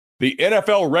The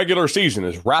NFL regular season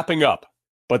is wrapping up,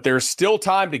 but there's still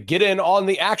time to get in on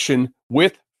the action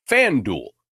with FanDuel,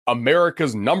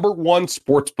 America's #1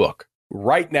 sportsbook.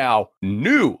 Right now,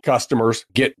 new customers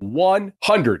get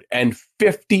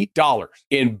 $150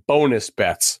 in bonus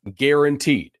bets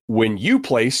guaranteed when you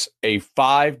place a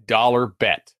 $5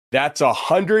 bet. That's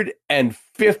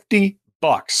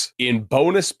 $150 in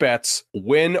bonus bets,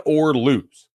 win or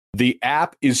lose. The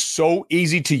app is so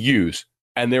easy to use,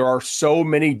 and there are so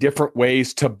many different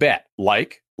ways to bet,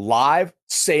 like live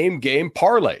same-game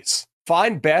parlays.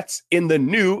 Find bets in the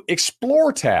new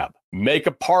Explore tab. Make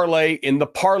a parlay in the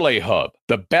Parlay Hub,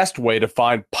 the best way to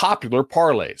find popular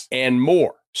parlays, and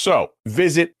more. So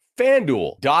visit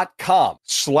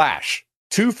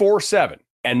FanDuel.com/247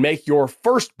 and make your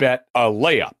first bet a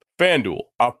layup. FanDuel,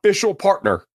 official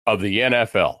partner of the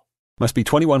NFL. Must be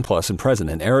 21 plus and present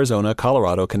in Arizona,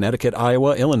 Colorado, Connecticut,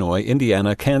 Iowa, Illinois,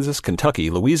 Indiana, Kansas, Kentucky,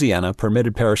 Louisiana,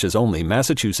 permitted parishes only,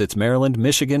 Massachusetts, Maryland,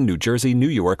 Michigan, New Jersey, New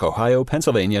York, Ohio,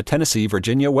 Pennsylvania, Tennessee,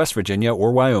 Virginia, West Virginia,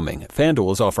 or Wyoming.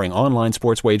 FanDuel is offering online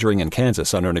sports wagering in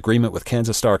Kansas under an agreement with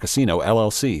Kansas Star Casino,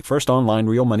 LLC. First online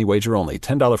real money wager only.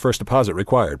 $10 first deposit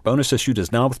required. Bonus issued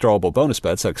as non-withdrawable bonus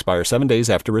bets that expire 7 days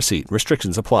after receipt.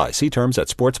 Restrictions apply. See terms at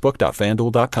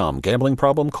sportsbook.fanduel.com. Gambling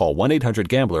problem? Call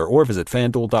 1-800-GAMBLER or visit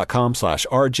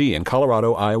fanduel.com/RG in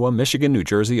Colorado, Iowa, Michigan, New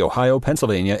Jersey, Ohio,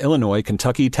 Pennsylvania, Illinois,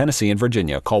 Kentucky, Tennessee, and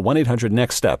Virginia. Call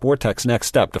 1-800-NEXT-STEP or text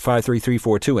NEXT-STEP to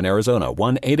 53342 in Arizona,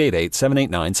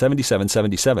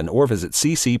 1-888-789-7777, or visit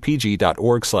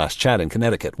ccpg.org/chat in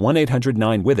Connecticut,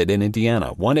 1-800-9-WITH-IT in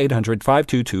Indiana,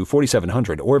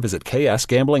 1-800-522-4700, or visit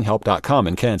ksgamblinghelp.com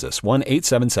in Kansas,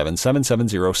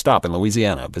 1-877-770-STOP in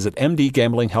Louisiana. Visit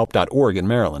mdgamblinghelp.org in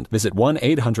Maryland. Visit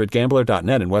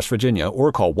 1-800-GAMBLER.net in West Virginia,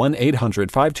 or call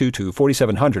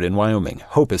 1-800-522-4700 in Wyoming.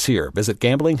 Hope is here. Visit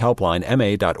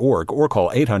gamblinghelplinema.org or call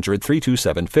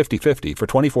 800-327-5050 for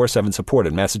 24/7 support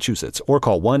in Massachusetts, or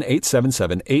call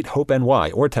 1-877-8-HOPE-NY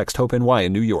or text HOPE-NY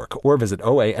in New York, or visit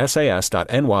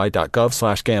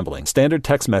oasas.ny.gov/gambling. Standard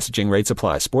text messaging rates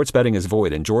apply. Sports betting is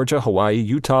void in Georgia, Hawaii,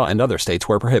 Utah, and other states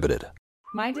where prohibited.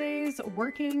 My days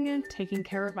working, taking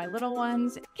care of my little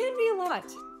ones can be a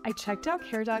lot. I checked out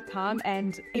care.com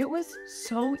and it was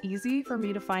so easy for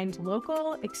me to find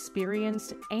local,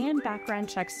 experienced, and background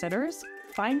check sitters.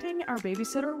 Finding our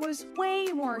babysitter was way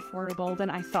more affordable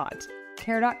than I thought.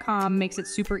 Care.com makes it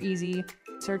super easy.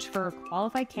 Search for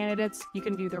qualified candidates. You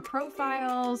can view their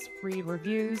profiles, read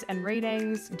reviews and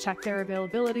ratings, check their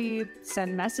availability,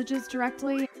 send messages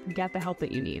directly, and get the help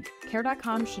that you need.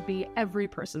 Care.com should be every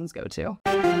person's go-to.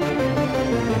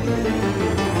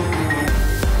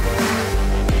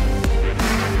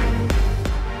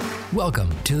 Welcome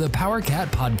to the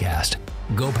PowerCat Podcast,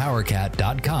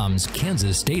 GoPowerCat.com's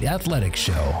Kansas State Athletics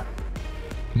Show.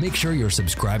 Make sure you're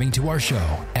subscribing to our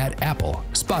show at Apple,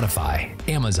 Spotify,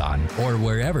 Amazon, or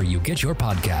wherever you get your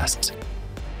podcasts.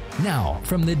 Now,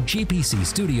 from the GPC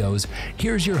studios,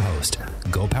 here's your host,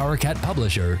 GoPowerCat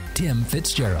publisher, Tim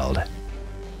Fitzgerald.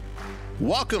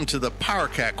 Welcome to the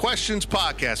PowerCat Questions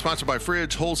Podcast, sponsored by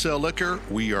Fridge Wholesale Liquor.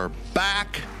 We are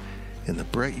back in the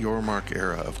Brett Yormark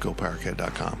era of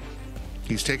GoPowerCat.com.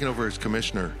 He's taken over as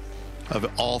commissioner of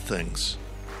all things,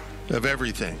 of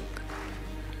everything,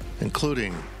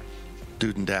 including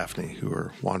Dude and Daphne, who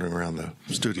are wandering around the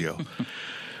studio.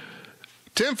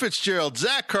 Tim Fitzgerald,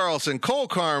 Zach Carlson, Cole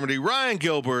Carmody, Ryan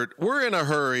Gilbert. We're in a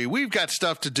hurry. We've got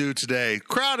stuff to do today.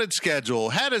 Crowded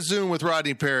schedule. Had a Zoom with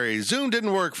Rodney Perry. Zoom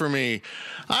didn't work for me.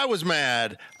 I was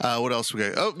mad. What else we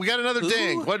got? Oh, we got another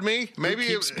ding. What, me? Maybe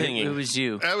it was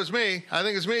you. That was me. I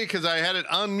think it's me because I had it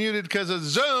unmuted because of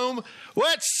Zoom.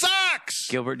 What sucks?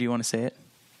 Gilbert, do you want to say it?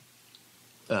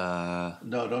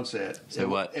 No, don't say it. Say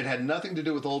what? It had nothing to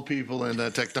do with old people and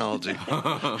technology. It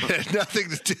had nothing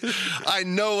to do. I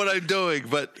know what I'm doing,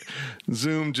 but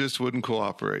Zoom just wouldn't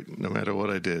cooperate no matter what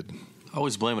I did.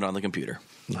 Always blame it on the computer.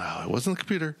 No, it wasn't the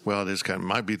computer. Well, it is kind of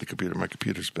might be the computer. My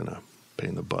computer's been a pain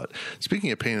in the butt. Speaking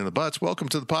of pain in the butts, welcome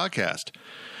to the podcast.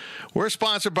 We're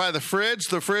sponsored by The Fridge.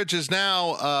 The Fridge is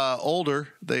now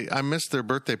older. I missed their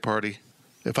birthday party.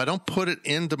 If I don't put it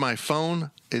into my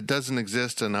phone, it doesn't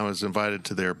exist, and I was invited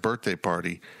to their birthday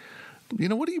party. You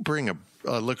know, what do you bring a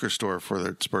liquor store for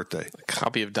its birthday? A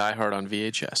copy of Die Hard on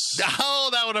VHS. Oh,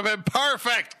 that would have been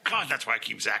perfect. God, that's why I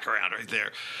keep Zach around right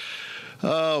there.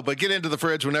 Oh, but get into The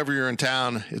Fridge whenever you're in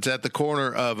town. It's at the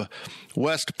corner of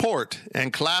Westport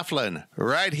and Claflin,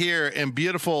 right here in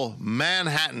beautiful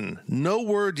Manhattan. No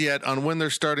word yet on when they're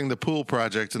starting the pool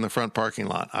project in the front parking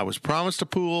lot. I was promised a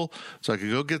pool so I could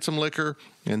go get some liquor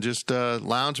and just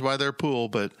lounge by their pool,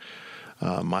 but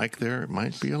Mike there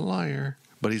might be a liar,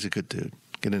 but he's a good dude.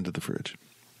 Get into The Fridge.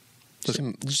 Did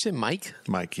you say Mike?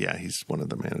 Mike, yeah, he's one of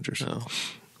the managers. Oh.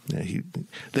 Yeah,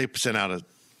 they sent out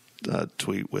a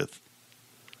tweet with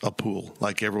a pool,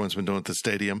 like everyone's been doing at the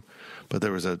stadium, but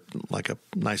there was a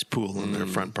nice pool in their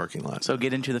front parking lot. So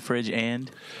get into the fridge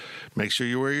and Make sure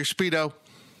you wear your Speedo.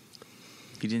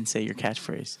 you didn't say your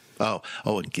catchphrase. Oh,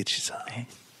 and get you some.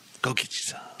 Go get you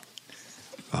some.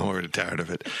 I'm already tired of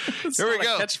it. Here we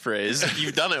go. Catchphrase.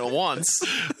 You've done it once.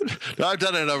 No, I've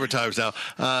done it a number of times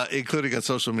now, including on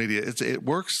social media. It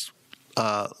works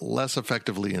less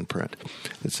effectively in print.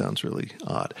 It sounds really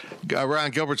odd.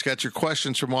 Ryan Gilbert's got your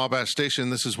questions from Wabash Station.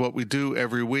 This is what we do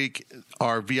every week.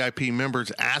 Our VIP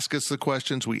members ask us the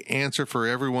questions. We answer for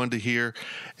everyone to hear,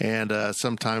 and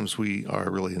sometimes we are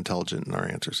really intelligent in our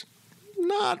answers.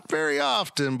 Not very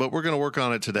often, but we're going to work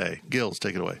on it today. Gills,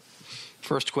 take it away.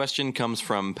 First question comes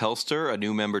from Pelster, a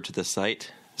new member to the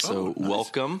site. So nice.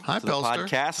 Welcome Hi, to the Pelster.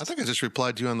 podcast. I think I just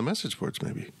replied to you on the message boards,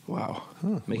 maybe. Wow.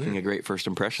 Making weird. a great first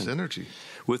impression. Synergy.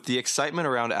 With the excitement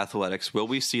around athletics, will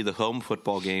we see the home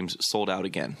football games sold out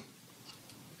again?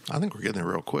 I think we're getting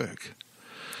there real quick.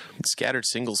 Scattered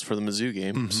singles for the Mizzou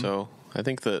game. So I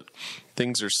think that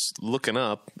things are looking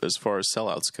up as far as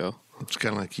sellouts go. It's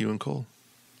kind of like you and Cole.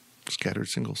 Scattered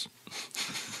singles.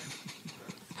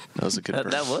 That was a good burn.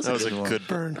 That was a good one. Good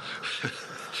burn.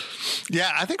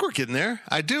 Yeah, I think we're getting there.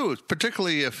 I do,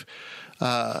 particularly if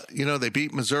they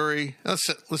beat Missouri.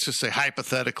 Let's just say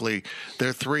hypothetically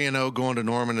they're 3-0 going to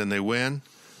Norman and they win.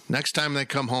 Next time they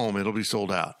come home, it'll be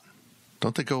sold out.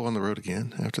 Don't they go on the road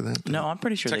again after that? No, I'm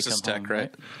pretty sure Texas they come Tech, home,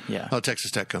 right? Yeah. Oh, Texas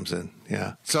Tech comes in.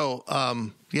 Yeah. So,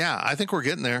 I think we're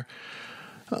getting there.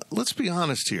 Let's be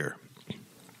honest here.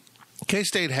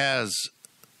 K-State has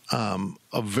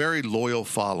a very loyal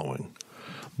following.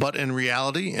 But in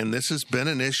reality, and this has been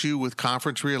an issue with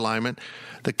conference realignment,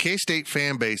 the K-State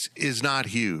fan base is not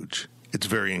huge. It's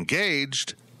very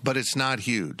engaged, but it's not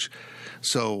huge.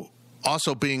 So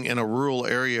also being in a rural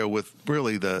area with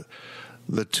really the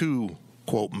two,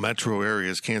 quote, metro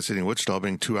areas, Kansas City and Wichita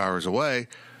being 2 hours away,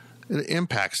 it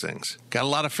impacts things. Got a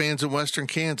lot of fans in western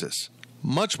Kansas,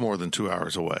 much more than 2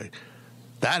 hours away.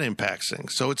 That impacts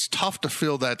things. So it's tough to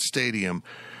fill that stadium,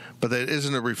 but that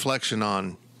isn't a reflection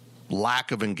on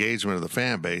lack of engagement of the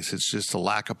fan base. It's just a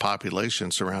lack of population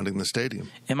surrounding the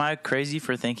stadium. Am I crazy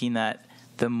for thinking that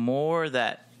the more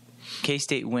that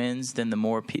K-State wins, then the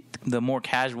more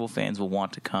casual fans will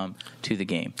want to come to the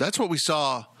game? That's what we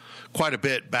saw quite a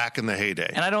bit back in the heyday.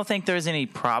 And I don't think there's any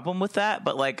problem with that,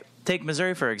 but take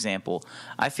Missouri, for example.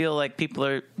 I feel like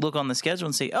people look on the schedule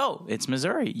and say, oh, it's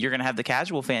Missouri. You're going to have the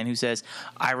casual fan who says,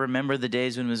 I remember the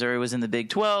days when Missouri was in the Big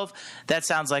 12. That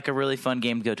sounds like a really fun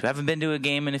game to go to. I haven't been to a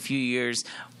game in a few years.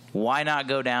 Why not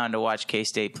go down to watch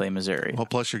K-State play Missouri? Well,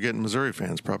 plus you're getting Missouri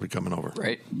fans probably coming over.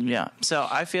 Right. Yeah. So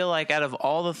I feel like out of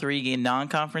all the three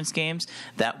non-conference games,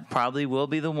 that probably will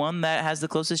be the one that has the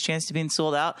closest chance to being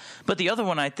sold out. But the other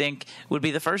one, I think, would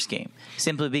be the first game,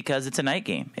 simply because it's a night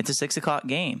game. It's a 6 o'clock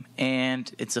game,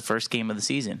 and it's the first game of the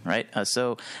season, right?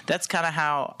 So that's kind of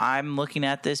how I'm looking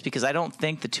at this, because I don't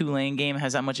think the Tulane game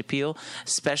has that much appeal,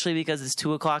 especially because it's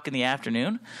 2 o'clock in the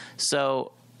afternoon.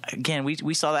 So again,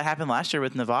 we saw that happen last year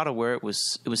with Nevada, where it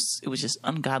was just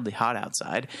ungodly hot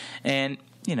outside, and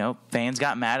fans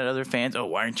got mad at other fans. Oh,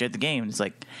 why aren't you at the game? And it's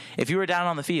like, if you were down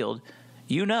on the field,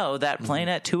 that playing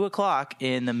at 2 o'clock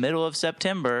in the middle of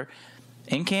September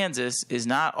in Kansas is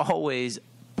not always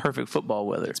perfect football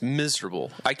weather. It's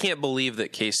miserable. I can't believe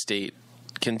that K-State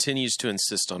continues to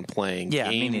insist on playing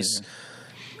games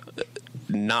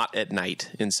not at night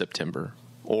in September,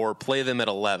 or play them at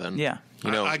 11. Yeah.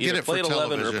 I get it play for at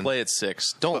 11 television. or play at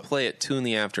 6. Don't play at 2 in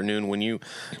the afternoon when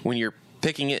you're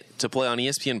picking it to play on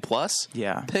ESPN Plus.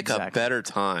 Yeah, pick a better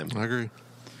time. I agree.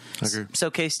 So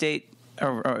K-State,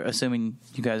 or assuming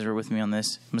you guys are with me on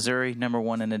this, Missouri number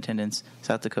 1 in attendance,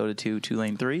 South Dakota 2,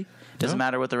 Tulane 3. Doesn't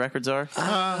matter what the records are.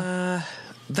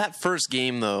 That first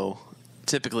game though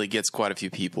typically gets quite a few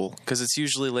people because it's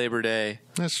usually Labor Day.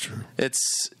 That's true.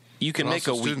 You can But make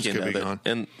a also students weekend could be of it, gone.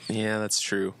 and yeah, that's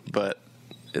true. But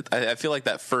I feel like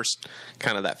that first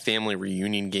kind of that family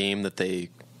reunion game that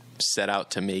they set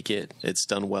out to make it's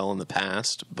done well in the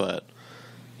past. But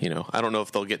I don't know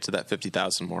if they'll get to that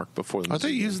 50,000 mark before the Are they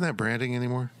Mizzou game. using that branding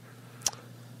anymore?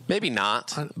 Maybe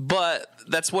not, but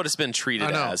that's what it's been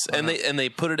treated as, and they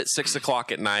put it at 6 o'clock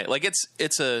at night. Like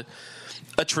it's a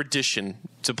tradition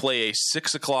to play a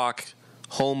 6 o'clock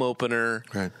home opener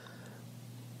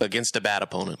against a bad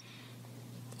opponent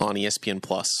on ESPN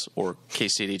Plus or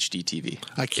K-State HD TV.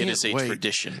 I can't It is a wait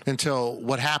tradition until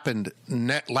what happened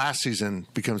last season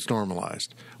becomes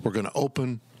normalized. We're going to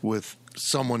open with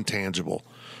someone tangible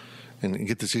and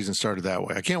get the season started that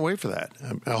way. I can't wait for that.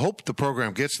 I hope the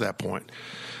program gets to that point.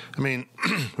 I mean,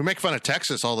 we make fun of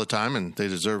Texas all the time, and they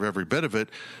deserve every bit of it,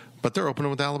 but they're opening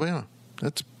with Alabama.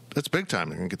 That's big time.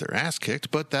 They're going to get their ass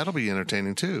kicked, but that'll be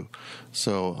entertaining too.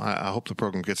 So I hope the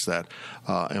program gets that.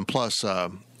 And plus,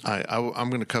 I'm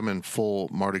going to come in full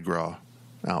Mardi Gras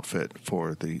outfit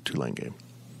for the Tulane game.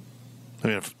 I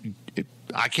mean, if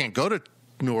I can't go to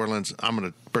New Orleans, I'm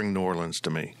going to bring New Orleans to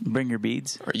me. Bring your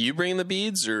beads. Are you bringing the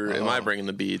beads, or am I bringing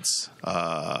the beads?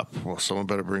 Well, someone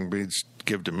better bring beads.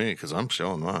 Give to me because I'm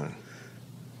showing mine.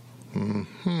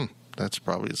 That's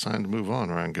probably a sign to move on,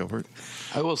 Ryan Gilbert.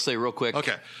 I will say real quick.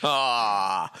 Okay.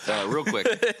 Real quick.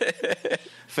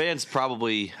 Fans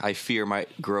probably, I fear,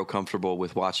 might grow comfortable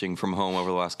with watching from home over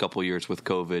the last couple of years with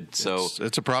COVID. So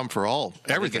it's a problem for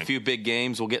everything. I think a few big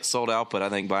games will get sold out, but I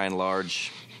think by and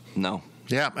large, no.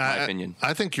 Yeah, my opinion.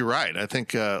 I think you're right. I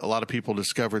think a lot of people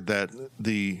discovered that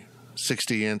the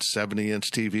 60-inch,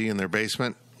 70-inch TV in their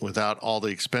basement without all the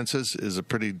expenses is a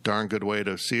pretty darn good way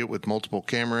to see it with multiple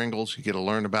camera angles. You get to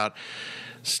learn about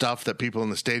stuff that people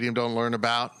in the stadium don't learn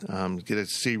about. You get to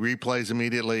see replays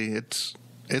immediately. It's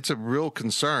a real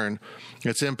concern.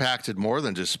 It's impacted more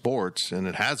than just sports, and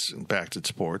it has impacted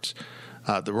sports.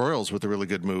 The Royals, with a really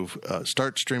good move,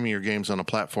 start streaming your games on a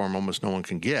platform almost no one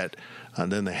can get,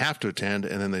 and then they have to attend,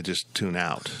 and then they just tune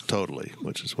out totally,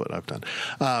 which is what I've done.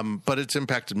 But it's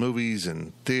impacted movies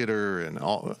and theater and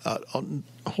all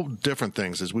whole different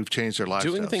things as we've changed our lifestyles.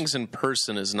 Doing things in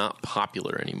person is not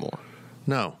popular anymore.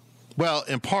 No. Well,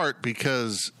 in part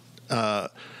because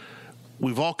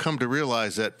we've all come to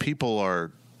realize that people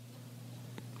are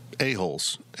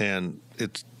a-holes, and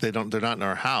they're not in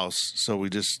our house, so we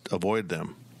just avoid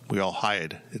them. We all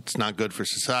hide. It's not good for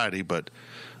society, but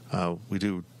we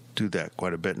do that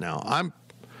quite a bit now.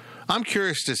 I'm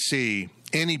curious to see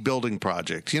any building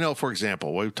project. For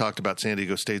example, we've talked about San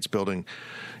Diego State's building,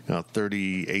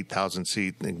 38,000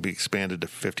 seat, and be expanded to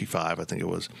 55, I think it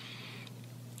was.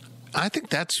 I think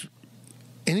that's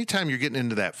anytime you're getting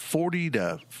into that 40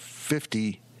 to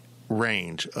 50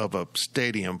 range of a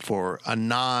stadium for a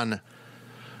non-blue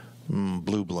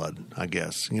blood, I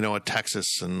guess. A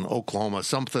Texas and Oklahoma,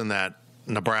 something that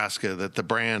Nebraska, that the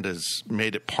brand has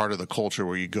made it part of the culture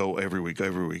where you go every week. I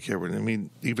mean,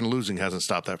 even losing hasn't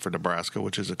stopped that for Nebraska,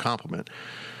 which is a compliment.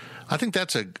 I think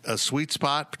that's a sweet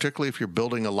spot, particularly if you're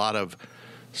building a lot of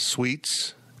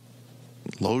suites,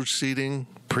 loge seating,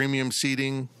 premium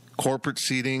seating, corporate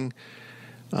seating,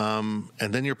 and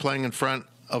then you're playing in front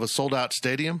of a sold-out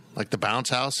stadium like the Bounce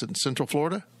House in Central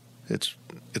Florida. It's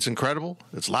incredible.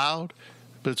 It's loud,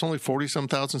 but it's only 40-some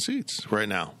thousand seats right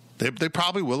now. They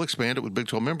probably will expand it with Big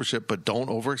 12 membership, but don't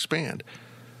overexpand.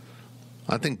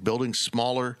 I think building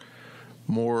smaller,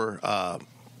 more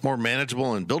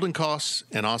manageable in building costs,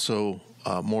 and also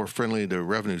more friendly to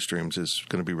revenue streams is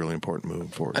going to be really important moving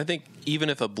forward. I think even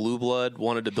if a blue blood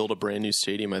wanted to build a brand new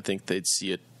stadium, I think they'd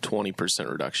see a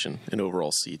 20% reduction in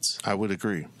overall seats. I would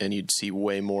agree. And you'd see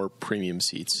way more premium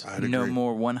seats. No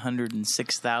more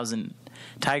 106,000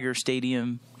 Tiger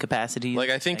Stadium capacity. Like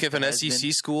I think if an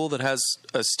SEC school that has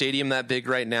a stadium that big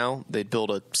right now, they'd build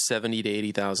a 70 to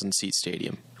 80,000 seat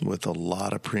stadium. With a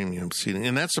lot of premium seating.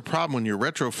 And that's the problem when you're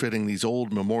retrofitting these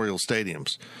old memorial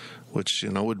stadiums, which,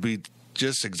 would be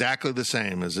just exactly the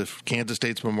same as if Kansas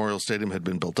State's Memorial Stadium had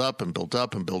been built up and built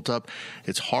up and built up.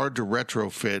 It's hard to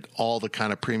retrofit all the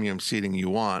kind of premium seating you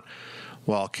want,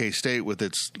 while K-State, with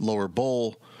its lower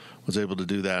bowl, was able to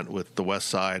do that with the west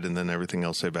side and then everything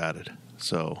else they've added.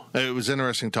 So it was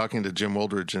interesting talking to Jim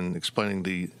Wildridge and explaining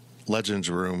the Legends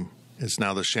Room is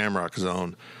now the Shamrock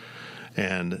Zone.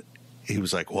 And he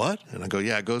was like, what? And I go,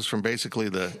 yeah, it goes from basically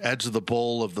the edge of the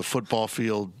bowl of the football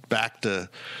field back to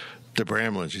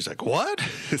Bramlin. She's like, what?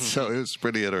 So it was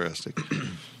pretty interesting.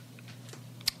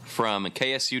 From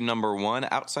KSU number 1,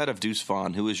 outside of Deuce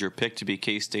Vaughn, who is your pick to be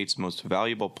K-State's most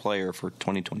valuable player for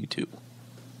 2022?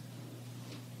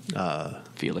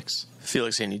 Felix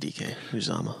Anudike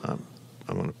Uzama.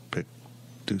 I'm going to pick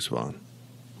Deuce Vaughn.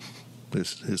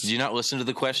 Did you not listen to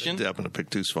the question? I'm going to pick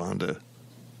Deuce Vaughn to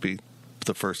be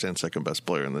the first and second best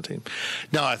player on the team.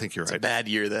 No, I think you're right. It's a bad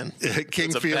year then.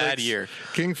 King Felix, bad year.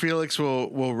 King Felix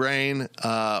will reign.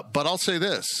 But I'll say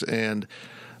this, and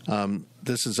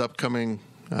this is upcoming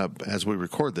as we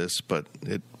record this, but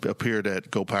it appeared at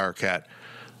Go Power Cat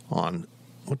on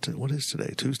what is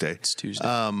today? Tuesday. It's Tuesday.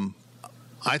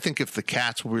 I think if the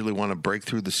Cats really want to break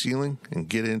through the ceiling and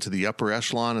get into the upper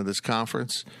echelon of this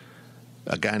conference,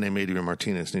 a guy named Adrian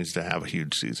Martinez needs to have a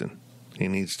huge season. He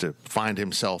needs to find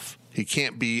himself. He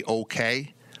can't be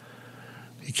okay.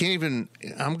 he can't even.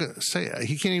 I'm going to say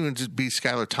he can't even just be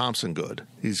Skylar Thompson good.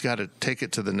 He's got to take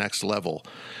it to the next level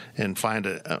and find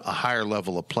a higher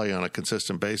level of play on a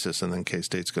consistent basis, and then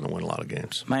K-State's going to win a lot of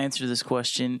games. My answer to this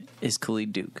question is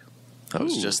Khalid Duke. I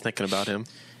was just thinking about him.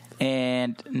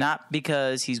 And not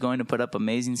because he's going to put up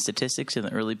amazing statistics in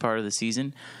the early part of the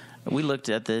season. We looked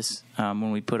at this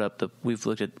when we put up we've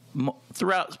looked at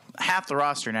throughout half the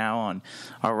roster now on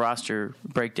our roster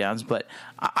breakdowns, but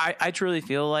I truly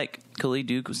feel like Khalid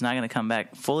Duke was not going to come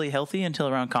back fully healthy until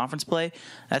around conference play.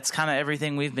 That's kind of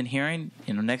everything we've been hearing.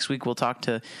 Next week we'll talk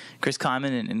to Chris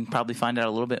Kleiman and probably find out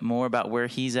a little bit more about where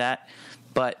he's at.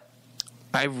 But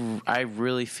I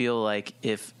really feel like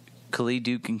if Khalid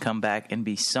Duke can come back and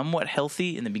be somewhat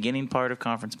healthy in the beginning part of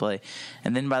conference play,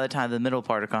 and then by the time the middle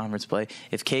part of conference play,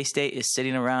 if K-State is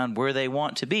sitting around where they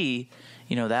want to be,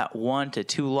 that 1 to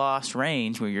 2 loss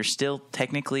range where you're still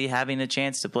technically having a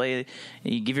chance to play,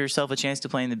 you give yourself a chance to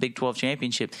play in the Big 12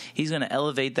 championship, he's going to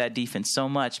elevate that defense so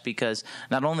much because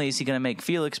not only is he going to make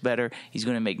Felix better, he's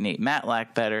going to make Nate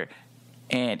Matlack better.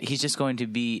 And he's just going to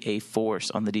be a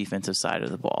force on the defensive side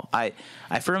of the ball. I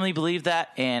firmly believe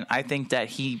that, and I think that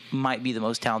he might be the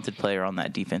most talented player on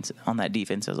that defense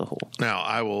as a whole. Now,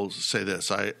 I will say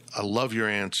this. I love your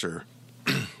answer,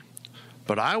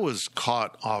 but I was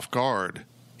caught off guard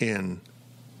in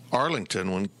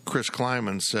Arlington when Chris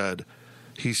Kleiman said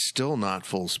he's still not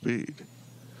full speed.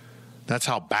 That's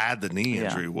how bad the knee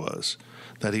injury was,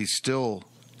 that he's still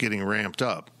getting ramped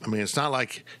up. I mean, it's not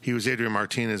like he was Adrian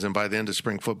Martinez and by the end of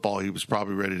spring football he was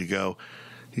probably ready to go.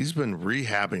 He's been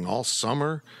rehabbing all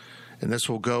summer, and this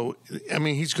will go. I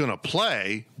mean, he's going to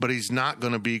play, but he's not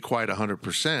going to be quite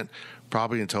 100%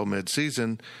 probably until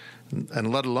midseason,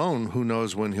 and let alone who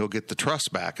knows when he'll get the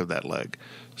trust back of that leg.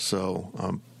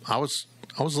 So I was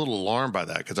a little alarmed by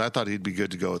that because I thought he'd be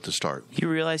good to go at the start. You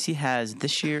realize he has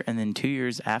this year and then 2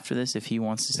 years after this if he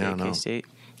wants to stay at K-State?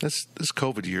 This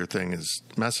COVID year thing is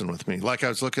messing with me. Like I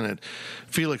was looking at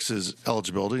Felix's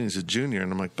eligibility, and he's a junior,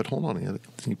 and I'm like, but hold on,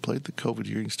 he played the COVID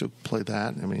year, he can still play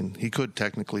that. I mean, he could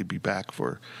technically be back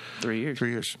for 3 years. 3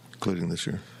 years, including this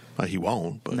year. He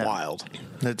won't, but wild.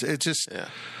 It's just,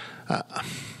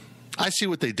 I see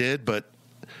what they did, but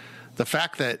the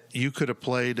fact that you could have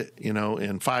played,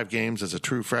 in 5 games as a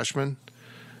true freshman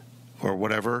or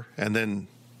whatever, and then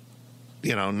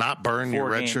not burn your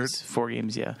red shirt. 4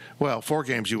 games, yeah. Well, 4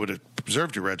 games you would have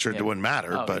preserved your red shirt. It wouldn't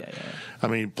matter. I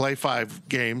mean, play 5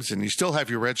 games and you still have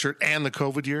your red shirt and the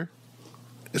COVID year.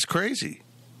 It's crazy.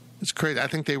 It's crazy. I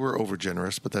think they were over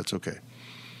generous, but that's okay.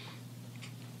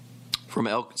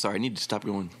 Sorry, I need to stop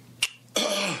going.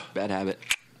 Bad habit.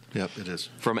 Yep, it is.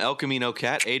 From El Camino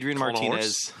Cat, Adrian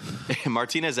Martinez.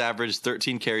 Martinez averaged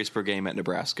 13 carries per game at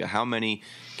Nebraska. How many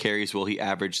carries will he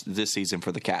average this season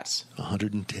for the Cats?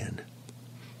 110.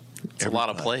 It's a lot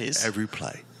of plays. Every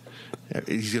play.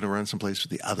 He's going to run someplace for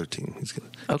the other team. He's going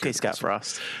to. Okay, Scott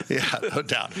Frost. Yeah, no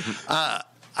doubt.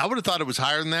 I would have thought it was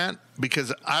higher than that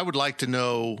because I would like to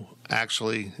know,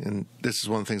 actually, and this is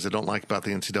one of the things I don't like about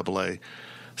the NCAA,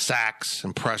 sacks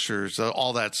and pressures,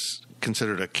 all that's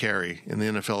considered a carry. In the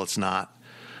NFL, it's not.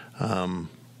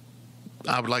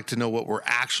 I would like to know what were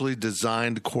actually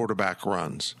designed quarterback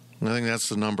runs. And I think that's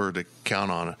the number to count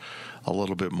on a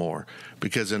little bit more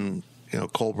because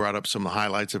Cole brought up some of the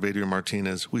highlights of Adrian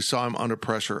Martinez. We saw him under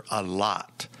pressure a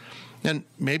lot. And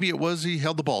maybe it was he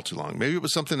held the ball too long. Maybe it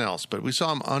was something else. But we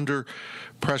saw him under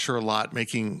pressure a lot,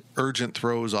 making urgent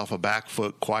throws off a back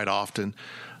foot quite often.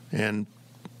 And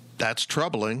that's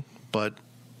troubling. But,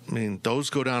 I mean,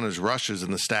 those go down as rushes in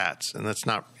the stats. And that's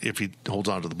not if he holds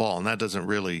on to the ball. And that doesn't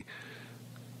really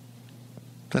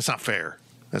 – that's not fair.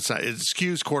 It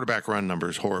skews quarterback run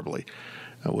numbers horribly,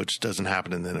 which doesn't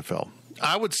happen in the NFL.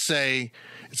 I would say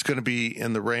it's going to be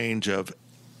in the range of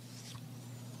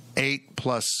 8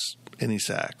 plus any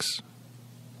sacks,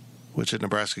 which at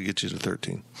Nebraska gets you to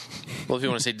 13. Well, if you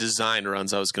want to say designed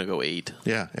runs, I was going to go 8.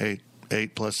 Yeah,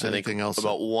 8 plus anything else.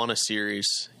 About 1 a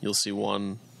series. You'll see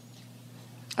 1.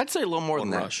 I'd say a little more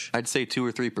than rush. That. I'd say 2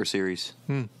 or 3 per series.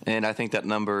 And I think that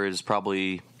number is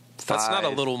probably 5. That's not a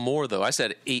little more, though. I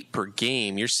said 8 per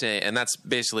game. You're saying, and that's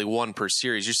basically 1 per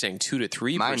series. You're saying 2 to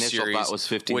 3 My per initial series, thought was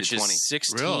 15 which to 20. is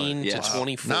 16 Really? to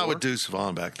 24. Not with Deuce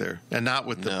Vaughn back there, and not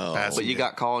with the passing But you game.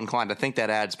 got Colin Klein. I think that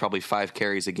adds probably 5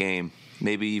 carries a game,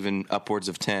 maybe even upwards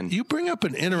of 10. You bring up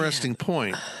an interesting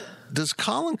point. Does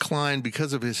Colin Klein,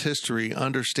 because of his history,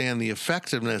 understand the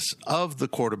effectiveness of the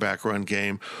quarterback run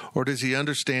game, or does he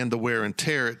understand the wear and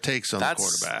tear it takes on the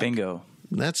quarterback? Bingo.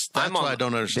 That's what I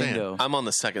don't understand. Bingo. I'm on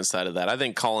the second side of that. I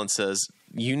think Colin says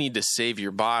you need to save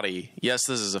your body. Yes,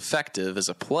 this is effective as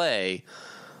a play,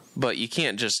 But you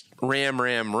can't just ram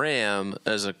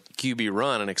as a QB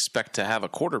run and expect to have a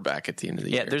quarterback at the end of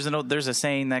the year. Yeah, there's a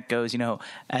saying that goes,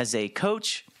 as a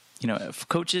coach, if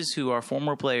coaches who are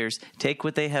former players take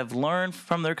what they have learned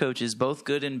from their coaches, both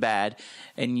good and bad,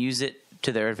 and use it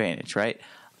to their advantage, right?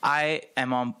 I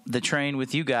am on the train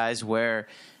with you guys where,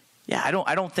 I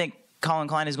don't think Colin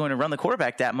Klein is going to run the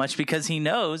quarterback that much because he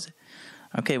knows,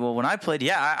 okay, well, when I played,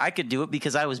 I could do it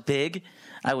because I was big,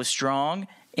 I was strong,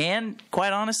 and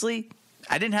quite honestly,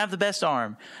 I didn't have the best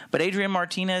arm. But Adrian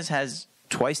Martinez has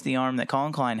twice the arm that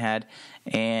Colin Klein had,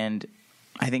 and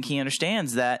I think he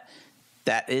understands that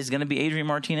is going to be Adrian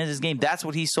Martinez's game. That's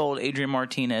what he sold Adrian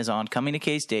Martinez on coming to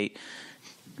K-State,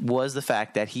 was the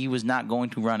fact that he was not going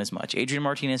to run as much. Adrian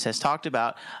Martinez has talked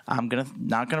about, I'm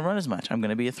not going to run as much. I'm going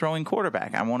to be a throwing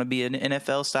quarterback. I want to be an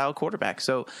NFL-style quarterback.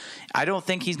 So I don't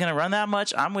think he's going to run that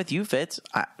much. I'm with you, Fitz.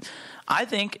 I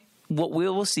think what we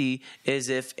will see is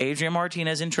if Adrian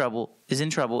Martinez is in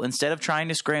trouble, instead of trying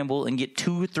to scramble and get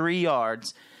 2 or 3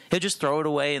 yards, he'll just throw it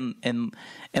away and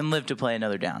live to play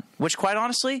another down. Which, quite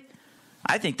honestly,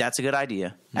 I think that's a good idea.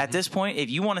 Mm-hmm. At this point, if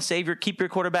you want to keep your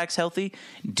quarterbacks healthy,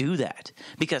 do that.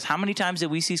 Because how many times did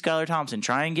we see Skylar Thompson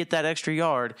try and get that extra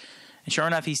yard, and sure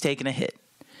enough, he's taking a hit.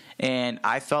 And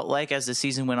I felt like as the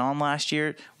season went on last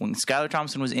year, when Skylar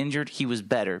Thompson was injured, he was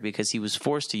better because he was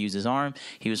forced to use his arm.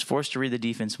 He was forced to read the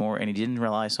defense more, and he didn't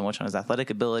rely so much on his athletic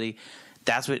ability.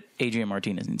 That's what Adrian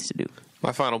Martinez needs to do.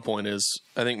 My final point is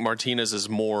I think Martinez is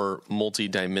more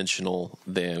multidimensional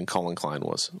than Colin Klein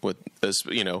was with his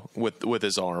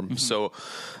arm. Mm-hmm. So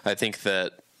I think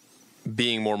that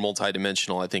being more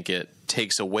multidimensional, I think it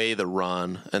takes away the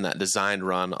run and that designed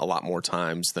run a lot more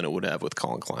times than it would have with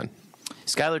Colin Klein.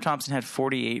 Skylar Thompson had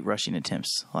 48 rushing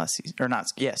attempts last season.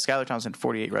 Skylar Thompson had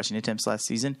 48 rushing attempts last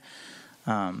season.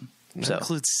 That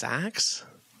includes sacks?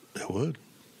 It would.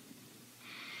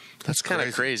 That's kind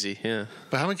of crazy, yeah.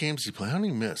 But how many games did he play? How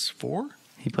many miss? 4?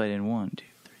 He played in 1, 2, 3.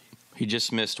 He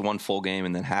just missed 1 full game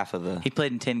and then half of the... He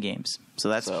played in 10 games. So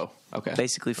that's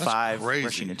basically 5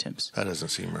 rushing attempts. That doesn't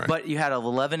seem right. But you had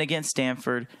 11 against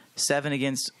Stanford, 7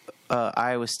 against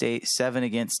Iowa State, 7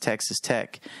 against Texas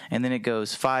Tech. And then it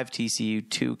goes 5 TCU,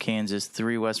 2 Kansas,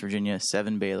 3 West Virginia,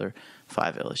 7 Baylor,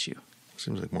 5 LSU.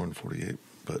 Seems like more than 48,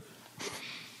 but...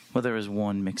 Well, there was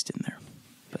 1 mixed in there.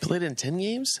 But played in 10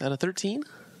 games out of 13?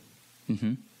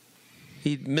 Mm-hmm.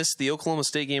 He missed the Oklahoma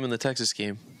State game and the Texas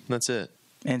game. That's it.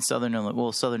 And Southern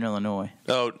Illinois.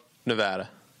 Oh, Nevada,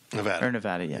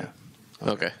 yeah.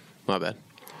 Okay, my bad.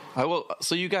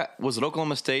 So was it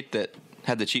Oklahoma State that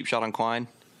had the cheap shot on Klein?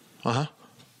 Uh-huh.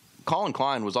 Colin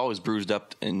Klein was always bruised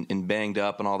up and banged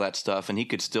up and all that stuff, and he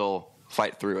could still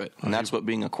fight through it. And that's what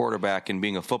being a quarterback and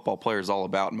being a football player is all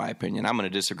about, in my opinion. I'm going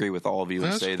to disagree with all of you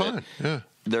and say that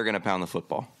they're going to pound the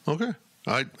football. Okay.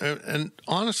 And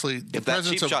honestly, if that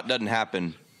cheap shot doesn't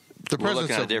happen, the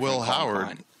presence of Will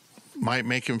Howard might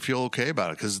make him feel okay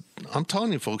about it, because I'm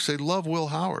telling you, folks, they love Will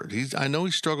Howard. I know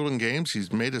he's struggled in games.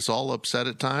 He's made us all upset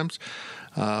at times,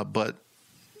 but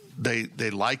they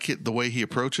like it the way he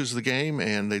approaches the game,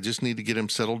 and they just need to get him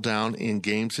settled down in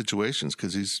game situations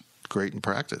because he's great in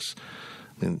practice.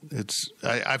 I mean,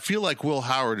 I feel like Will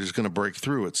Howard is going to break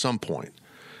through at some point.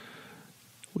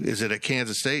 Is it at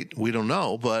Kansas State? We don't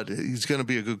know, but he's going to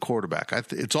be a good quarterback.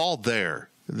 It's all there.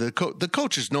 The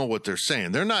coaches know what they're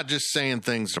saying. They're not just saying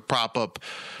things to prop up,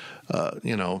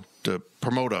 to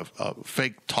promote a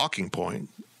fake talking point.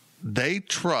 They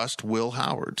trust Will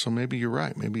Howard. So maybe you're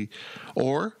right. Maybe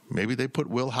they put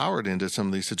Will Howard into some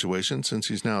of these situations since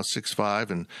he's now 6'5"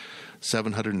 and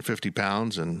 750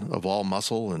 pounds and of all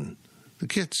muscle. And the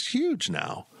kid's huge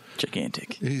now.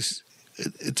 Gigantic.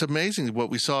 It's amazing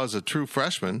what we saw as a true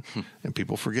freshman, and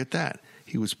people forget that.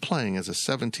 He was playing as a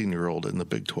 17-year-old in the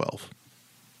Big 12.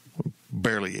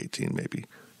 Barely 18, maybe.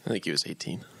 I think he was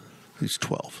 18. He's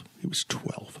 12. He was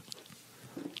 12.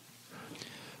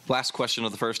 Last question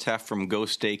of the first half from Go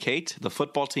Stay Kate. The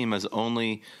football team has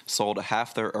only sold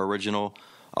half their original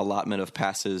allotment of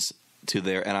passes to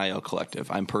their NIL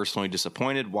collective. I'm personally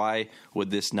disappointed. Why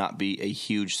would this not be a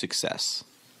huge success?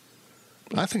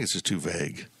 I think it's just too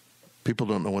vague. People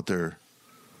don't know what they're...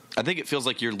 I think it feels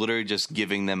like you're literally just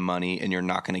giving them money and you're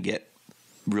not going to get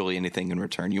really anything in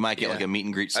return. You might get like a meet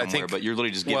and greet somewhere, but you're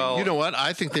literally just giving... Well, you know what?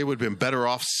 I think they would have been better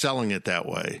off selling it that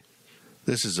way.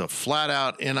 This is a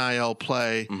flat-out NIL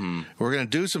play. Mm-hmm. We're going to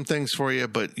do some things for you,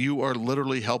 but you are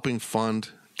literally helping fund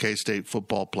K-State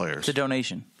football players. It's a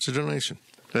donation.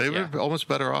 They were almost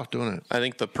better off doing it. I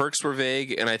think the perks were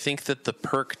vague, and I think that the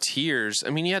perk tiers...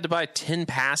 I mean, you had to buy 10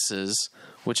 passes...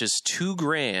 which is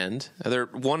 $2,000. They're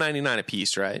 $199 a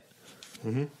piece, right?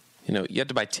 Mm-hmm. You had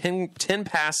to buy 10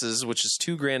 passes, which is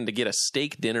 $2,000 to get a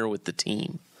steak dinner with the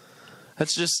team.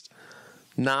 That's just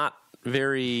not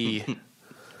very.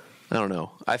 I don't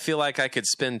know. I feel like I could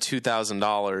spend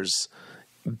 $2,000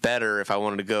 better if I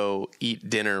wanted to go eat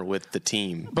dinner with the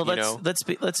team. But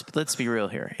let's be real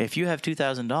here. If you have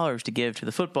 $2,000 to give to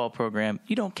the football program,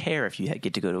 you don't care if you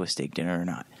get to go to a steak dinner or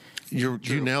not. You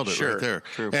nailed it right there.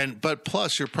 True. But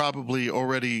plus, you're probably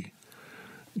already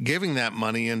giving that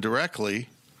money indirectly.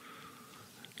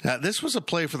 Now, this was a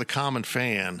play for the common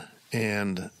fan,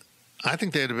 and I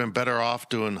think they'd have been better off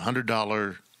doing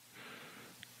 $100,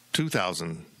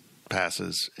 2,000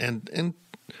 passes, and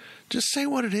just say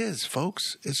what it is,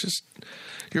 folks. It's just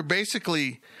you're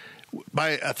basically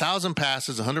by 1,000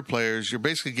 passes, 100 players. You're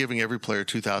basically giving every player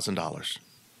 $2,000.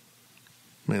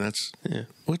 I mean, that's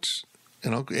which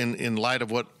in light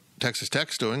of what Texas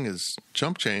Tech's doing is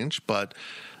chump change, but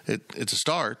it's a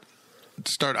start.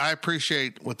 I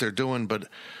appreciate what they're doing, but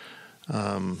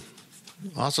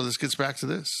also this gets back to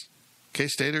this.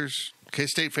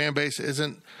 K-State fan base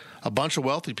isn't a bunch of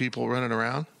wealthy people running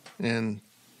around, and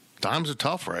times are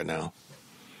tough right now.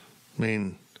 I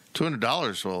mean,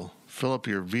 $200 will fill up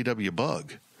your VW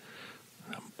Bug.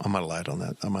 I might have lied on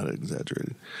that. I might have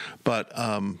exaggerated. But,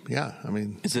 I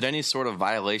mean. Is it any sort of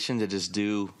violation to just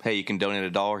do, hey, you can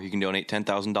donate $1, you can donate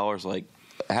 $10,000? Like,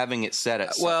 having it set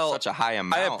at such a high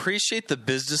amount. I appreciate the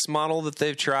business model that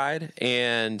they've tried,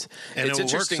 and it's it'll work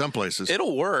interesting. Some places.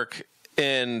 It'll work,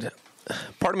 and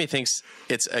part of me thinks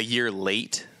it's a year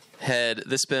late. Had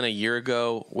this been a year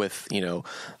ago with,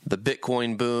 the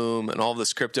Bitcoin boom and all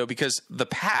this crypto, because the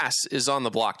pass is on the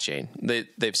blockchain.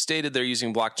 They've stated they're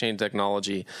using blockchain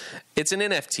technology. It's an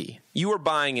NFT. You are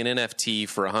buying an NFT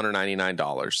for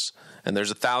 $199, and there's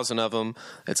 1,000 of them.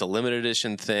 It's a limited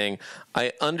edition thing.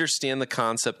 I understand the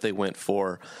concept they went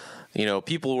for.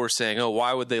 People were saying, oh,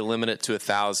 why would they limit it to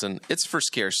 1,000? It's for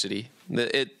scarcity.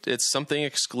 It's something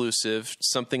exclusive,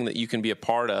 something that you can be a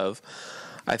part of.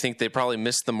 I think they probably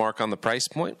missed the mark on the price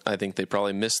point. I think they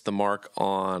probably missed the mark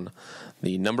on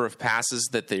the number of passes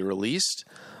that they released.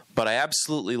 But I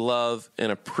absolutely love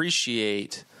and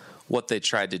appreciate what they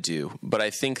tried to do. But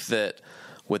I think that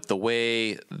with the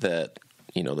way that,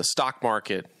 the stock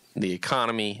market, the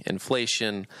economy,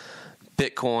 inflation,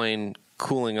 Bitcoin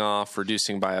cooling off,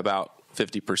 reducing by about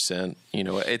 50%,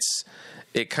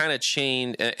 it kind of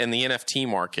changed, and the NFT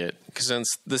market, because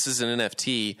since this is an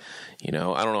NFT, I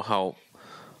don't know how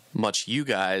much you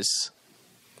guys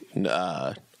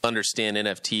understand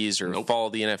NFTs or follow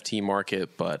the NFT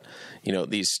market, but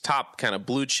these top kind of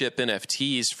blue chip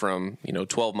NFTs from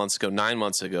 12 months ago, 9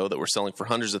 months ago that were selling for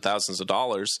hundreds of thousands of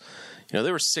dollars,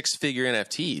 they were 6-figure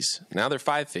NFTs. Now they're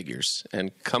 5 figures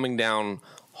and coming down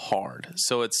hard.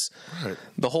 So it's right.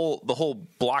 the whole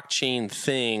blockchain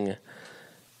thing.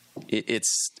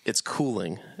 It's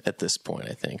cooling at this point,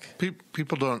 I think.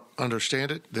 People don't understand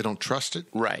it. They don't trust it.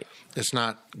 Right. It's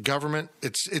not government.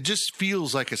 It just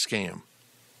feels like a scam.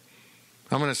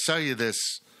 I'm going to sell you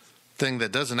this thing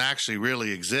that doesn't actually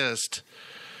really exist,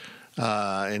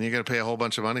 and you're going to pay a whole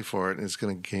bunch of money for it, and it's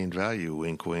going to gain value.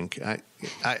 Wink, wink. I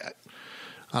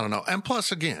don't know. And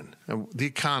plus, again, the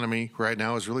economy right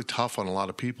now is really tough on a lot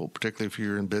of people, particularly if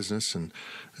you're in business and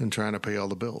trying to pay all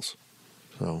the bills.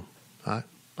 So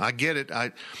I get it.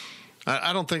 I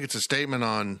don't think it's a statement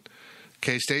on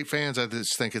K-State fans. I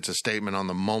just think it's a statement on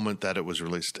the moment that it was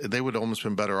released. They would have almost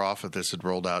been better off if this had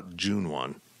rolled out June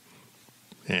 1.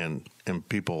 And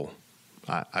people,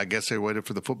 I guess they waited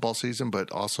for the football season,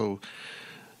 but also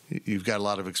you've got a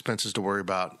lot of expenses to worry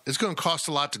about. It's going to cost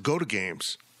a lot to go to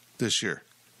games this year.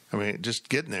 I mean, just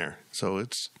getting there. So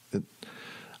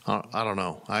I don't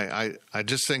know. I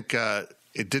just think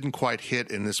it didn't quite hit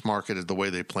in this market as the way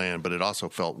they planned, but it also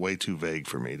felt way too vague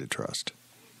for me to trust.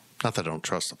 Not that I don't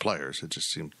trust the players. It just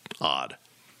seemed odd.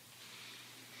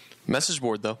 Message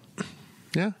board, though.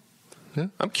 Yeah.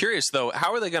 I'm curious, though,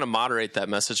 how are they going to moderate that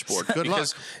message board? Good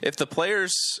because luck. If the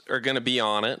players are going to be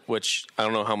on it, which I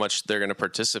don't know how much they're going to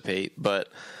participate, but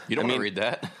you don't want to read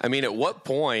that. I mean, at what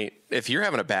point, if you're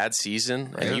having a bad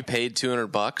season and you paid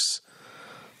 $200,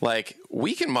 like,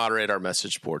 we can moderate our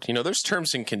message board. There's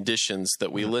terms and conditions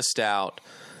that we list out,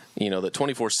 that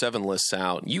 24/7 lists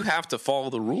out. You have to follow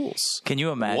the rules. Can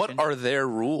you imagine? What are their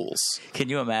rules? Can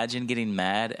you imagine getting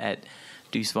mad at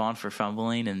Deuce Vaughn for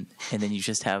fumbling, and then you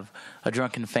just have a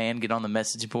drunken fan get on the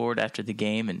message board after the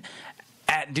game and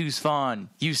at Deuce Vaughn,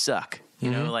 you suck.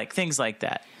 Like things like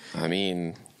that. I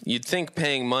mean, you'd think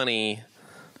paying money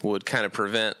would kind of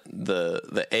prevent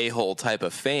the a-hole type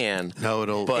of fan. No,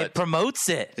 it promotes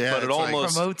it. Yeah, but it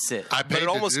almost promotes it. But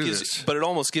it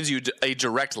almost gives you a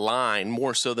direct line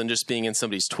more so than just being in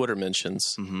somebody's Twitter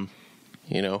mentions. Mm-hmm.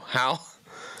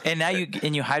 And now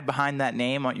you hide behind that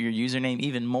name on your username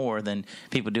even more than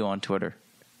people do on Twitter.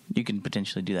 You can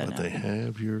potentially do that now. But they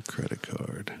have your credit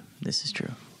card. This is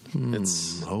true.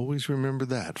 It's always remember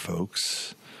that,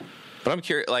 folks. But I'm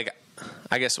curious, like,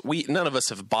 I guess none of us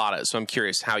have bought it, so I'm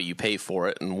curious how you pay for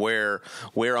it and where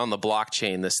on the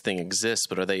blockchain this thing exists.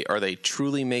 But are they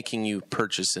truly making you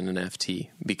purchase an NFT?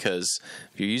 Because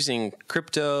if you're using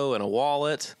crypto and a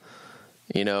wallet,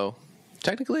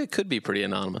 technically it could be pretty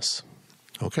anonymous.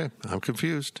 Okay, I'm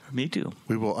confused. Me too.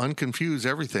 We will unconfuse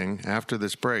everything after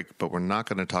this break, but we're not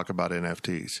going to talk about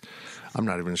NFTs. I'm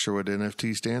not even sure what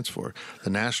NFT stands for. The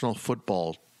National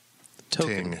Football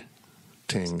Token.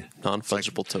 Ting.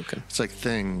 Non-fungible token. It's like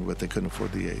thing, but they couldn't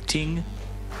afford the A. Ting.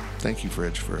 Thank you,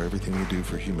 Fridge, for everything you do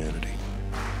for humanity.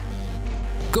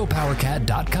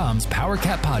 GoPowerCat.com's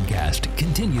PowerCat podcast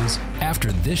continues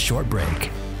after this short break.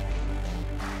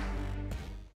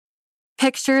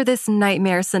 Picture this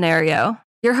nightmare scenario.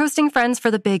 You're hosting friends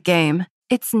for the big game.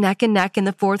 It's neck and neck in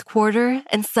the fourth quarter,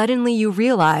 and suddenly you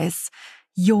realize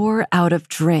you're out of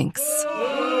drinks.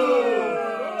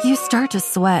 You start to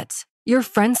sweat. Your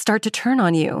friends start to turn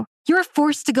on you. You're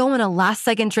forced to go on a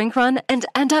last-second drink run and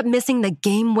end up missing the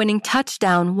game-winning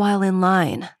touchdown while in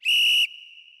line.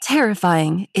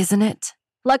 Terrifying, isn't it?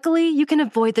 Luckily, you can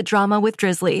avoid the drama with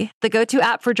Drizzly, the go-to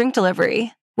app for drink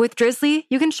delivery. With Drizzly,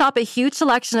 you can shop a huge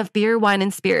selection of beer, wine,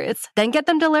 and spirits, then get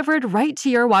them delivered right to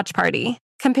your watch party.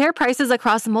 Compare prices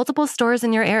across multiple stores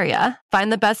in your area,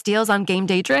 find the best deals on game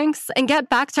day drinks, and get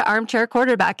back to armchair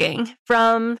quarterbacking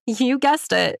from, you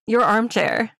guessed it, your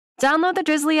armchair. Download the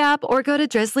Drizzly app or go to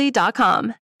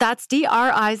drizzly.com. That's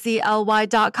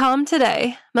DRIZLY.com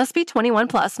today. Must be 21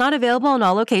 plus, not available in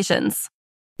all locations.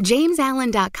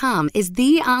 JamesAllen.com is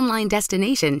the online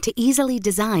destination to easily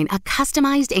design a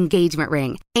customized engagement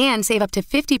ring and save up to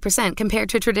 50% compared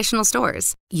to traditional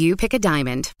stores. You pick a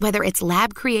diamond, whether it's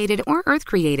lab-created or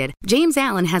earth-created, James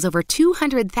Allen has over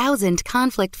 200,000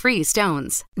 conflict-free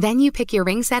stones. Then you pick your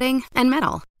ring setting and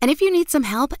metal. And if you need some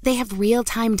help, they have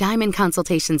real-time diamond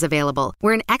consultations available,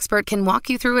 where an expert can walk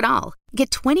you through it all. Get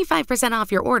 25%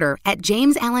 off your order at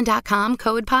JamesAllen.com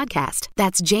code podcast.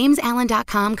 That's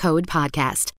JamesAllen.com code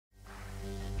podcast.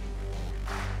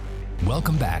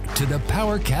 Welcome back to the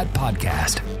PowerCat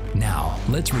podcast. Now,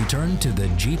 let's return to the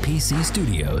GPC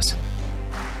studios.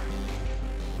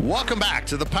 Welcome back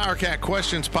to the PowerCat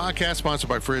Questions podcast, sponsored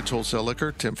by Fridge Wholesale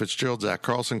Liquor. Tim Fitzgerald, Zach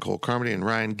Carlson, Cole Carmody, and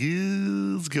Ryan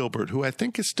Gilbert, who I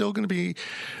think is still going to be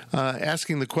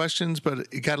asking the questions, but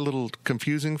it got a little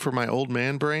confusing for my old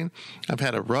man brain. I've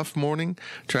had a rough morning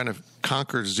trying to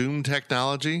conquer Zoom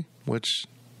technology, which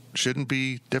shouldn't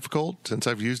be difficult since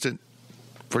I've used it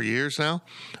for years now,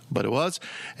 but it was.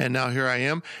 And now here I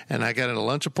am, and I got a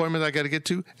lunch appointment I got to get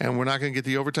to, and we're not going to get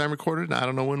the overtime recorded, and I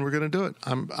don't know when we're going to do it.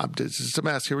 This is a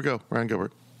mess. Here we go. Ryan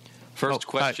Gilbert. First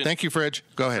question. Thank you, Fridge.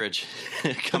 Go ahead. Fridge.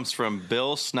 It comes from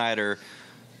Bill Snyder,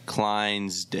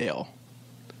 Clydesdale.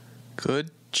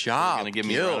 Good job. Going to give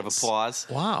me a round of applause.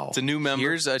 Wow. It's a new member.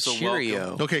 Here's a so cheerio.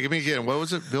 welcome. Okay, give me again. What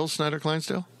was it? Bill Snyder,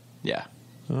 Clydesdale? Yeah.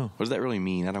 Oh. What does that really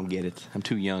mean? I don't get it. I'm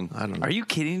too young. I don't know. Are you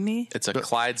kidding me? It's a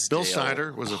Clydesdale. Bill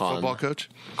Snyder was a football coach.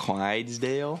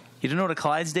 Clydesdale? You don't know what a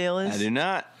Clydesdale is? I do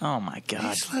not. Oh, my God.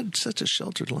 He's led such a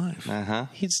sheltered life. Uh-huh.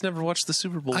 He's never watched the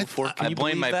Super Bowl before. I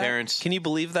blame my parents. Can you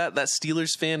believe that? That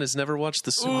Steelers fan has never watched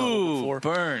the Super Bowl before.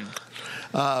 Burn.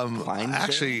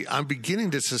 Actually, I'm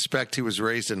beginning to suspect he was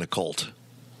raised in a cult.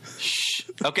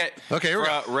 Okay. Okay, here we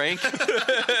go.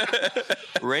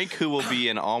 Rank who will be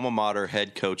an alma mater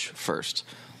head coach first.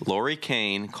 Lori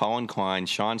Kane, Colin Klein,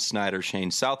 Sean Snyder,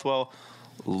 Shane Southwell,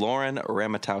 Lauren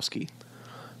Ramatowski.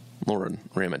 Lauren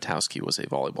Ramatowski was a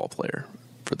volleyball player,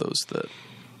 for those that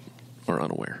are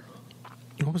unaware.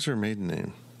 What was her maiden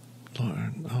name?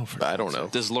 Lauren. Oh, I don't know.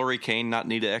 Does Lori Kane not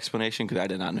need an explanation? Because I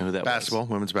did not know who that was.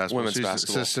 Women's basketball. Women's She's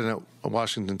basketball. assistant at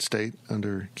Washington State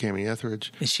under Cammie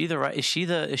Etheridge. Is she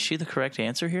the correct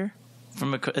answer here?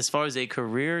 As far as a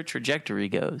career trajectory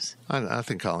goes, I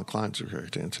think Colin Klein's the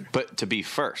correct answer. But to be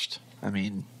first, I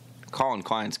mean, Colin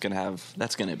Klein's going to have,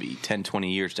 that's going to be 10,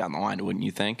 20 years down the line, wouldn't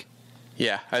you think?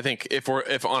 Yeah, I think if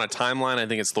on a timeline, I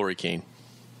think it's Lori Kane.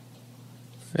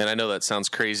 And I know that sounds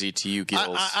crazy to you,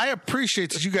 Gills. I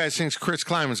appreciate that you guys think Chris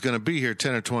Klein is going to be here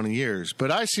 10 or 20 years,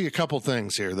 but I see a couple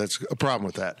things here that's a problem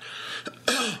with that.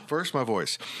 First, my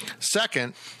voice.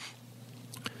 Second,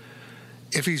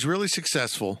 if he's really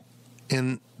successful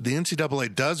and the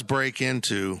NCAA does break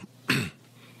into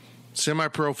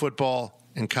semi-pro football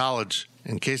in college,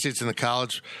 and K-State's in the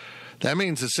college, that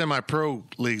means the semi-pro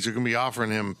leagues are going to be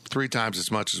offering him 3 times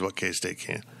as much as what K-State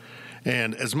can.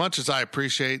 And as much as I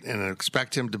appreciate and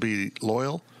expect him to be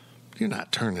loyal, you're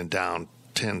not turning down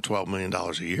 $10, $12 million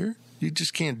a year. You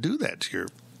just can't do that to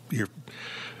your.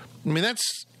 I mean,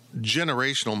 that's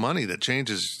generational money that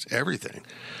changes everything.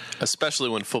 Especially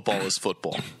when football is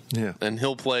football. Yeah. And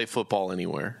he'll play football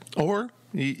anywhere. Or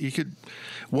you could,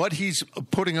 what he's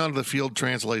putting onto the field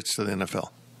translates to the NFL.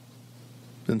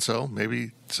 And so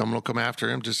maybe someone will come after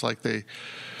him just like they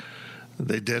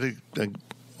did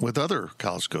with other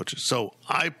college coaches. So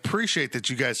I appreciate that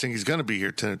you guys think he's going to be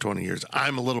here 10 or 20 years.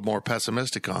 I'm a little more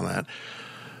pessimistic on that.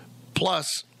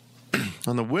 Plus,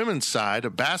 on the women's side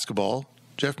of basketball,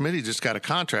 Jeff Mittie just got a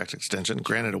contract extension.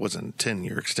 Granted, it wasn't a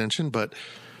 10-year extension, but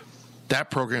that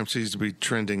program seems to be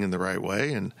trending in the right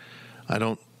way, and I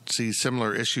don't see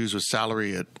similar issues with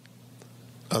salary at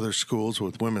other schools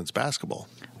with women's basketball.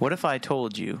 What if I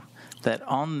told you that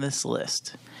on this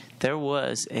list there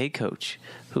was a coach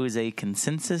who is a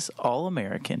consensus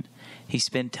All-American? He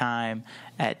spent time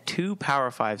at 2 Power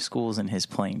 5 schools in his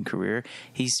playing career.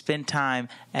 He spent time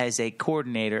as a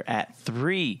coordinator at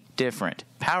 3 different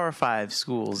Power 5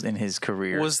 schools in his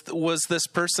career. Was this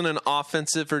person an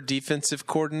offensive or defensive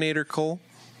coordinator, Cole?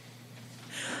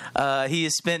 He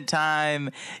has spent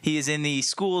time. He is in the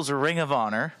school's Ring of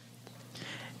Honor,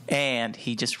 and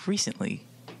he just recently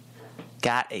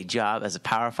got a job as a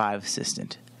Power 5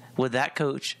 assistant. Would that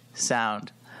coach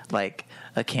sound like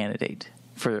a candidate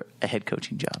for a head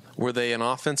coaching job? Were they an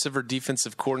offensive or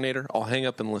defensive coordinator? I'll hang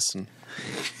up and listen.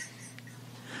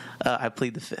 I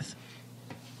plead the fifth.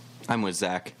 I'm with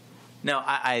Zach. No,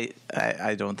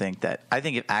 I don't think that. I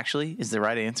think it actually is the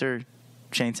right answer,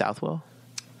 Shane Southwell.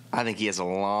 I think he has a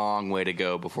long way to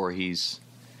go before he's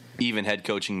even head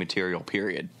coaching material,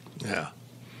 period. Yeah.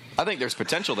 I think there's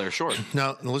potential there, sure.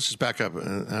 Now, let's just back up.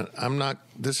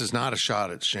 This is not a shot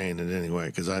at Shane in any way,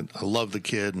 because I love the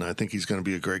kid and I think he's going to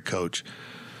be a great coach.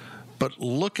 But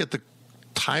look at the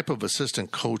type of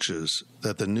assistant coaches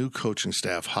that the new coaching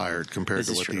staff hired compared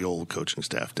to what the old coaching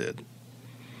staff did.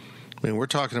 I mean, we're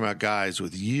talking about guys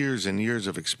with years and years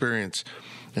of experience,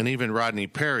 and even Rodney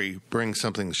Perry brings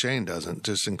something Shane doesn't,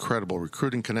 just incredible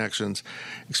recruiting connections,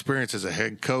 experience as a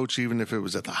head coach, even if it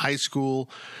was at the high school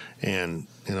and,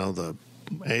 the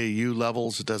AAU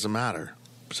levels, it doesn't matter.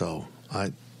 So,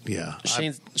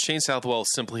 Shane Southwell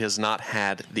simply has not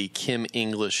had the Kim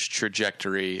English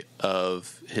trajectory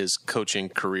of his coaching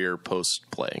career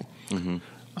post-playing. Mm-hmm.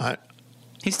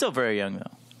 He's still very young,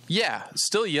 though. Yeah,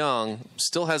 still young,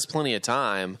 still has plenty of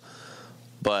time,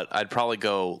 but I'd probably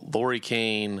go Lori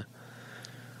Kane.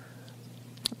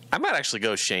 I might actually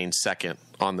go Shane second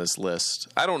on this list.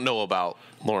 I don't know about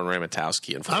Lauren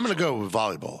Ramatowski. I'm going to go with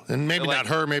volleyball, and maybe not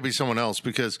her, maybe someone else,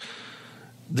 because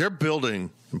they're building.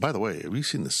 And by the way, have you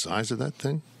seen the size of that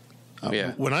thing?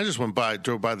 Yeah. When I just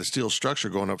drove by the steel structure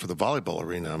going up for the volleyball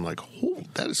arena, I'm like, oh,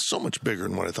 that is so much bigger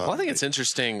than what I thought. Well, I think it's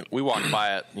interesting. We walked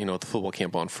by it, at the football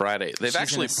camp on Friday. She's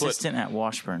actually an assistant at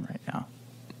Washburn right now.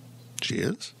 She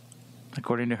is?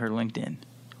 According to her LinkedIn.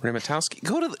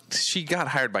 Ramatowski, she got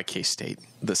hired by K-State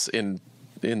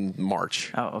in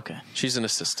March. Oh, okay. She's an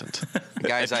assistant.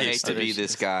 Guys, I hate to be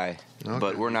this guy,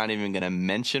 but we're not even going to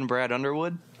mention Brad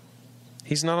Underwood.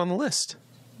 He's not on the list.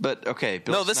 But okay,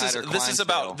 Bill Snyder,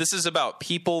 this is about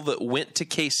people that went to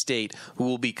K-State who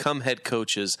will become head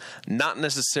coaches, not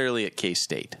necessarily at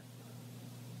K-State.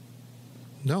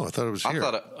 No, I thought it was here.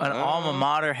 An alma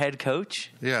mater head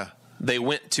coach? Yeah. They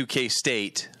went to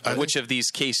K-State. Which of these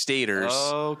K-Staters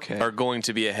are going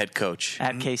to be a head coach?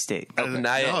 At K-State. Okay.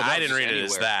 I didn't read it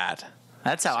as that.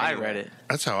 That's how I read it.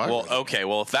 That's how I read it. Okay.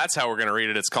 Well, if that's how we're going to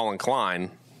read it, it's Colin Klein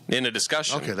in a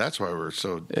discussion. Okay, that's why we're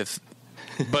so...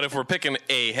 But if we're picking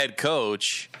a head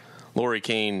coach, Lori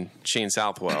Kane, Shane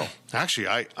Southwell.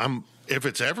 Actually, I'm if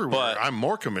it's everywhere, I'm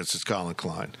more convinced it's Colin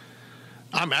Klein.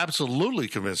 I'm absolutely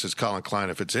convinced it's Colin Klein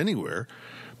if it's anywhere,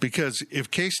 because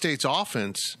if K-State's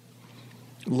offense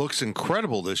looks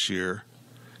incredible this year,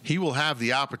 he will have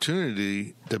the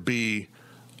opportunity to be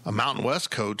a Mountain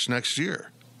West coach next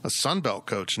year, a Sun Belt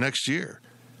coach next year,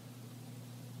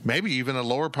 maybe even a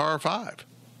lower Power 5.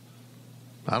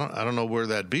 I don't know where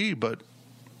that'd be, but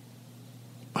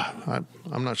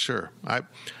I'm not sure.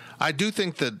 I do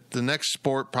think that the next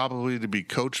sport probably to be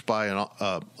coached by an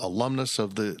alumnus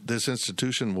of this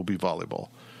institution will be volleyball.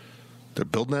 They're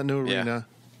building that new arena.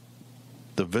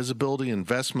 The visibility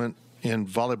investment in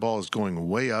volleyball is going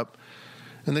way up,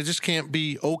 and they just can't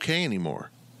be okay anymore.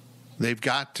 They've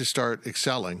got to start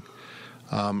excelling.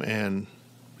 And,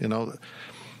 at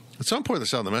some point,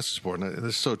 that's how the message board, and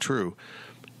this is so true.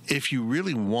 If you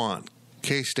really want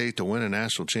K-State to win a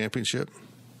national championship,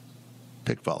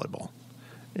 pick volleyball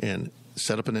and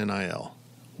set up an NIL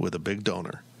with a big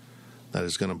donor that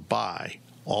is going to buy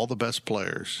all the best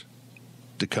players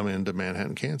to come into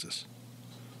Manhattan, Kansas.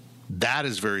 That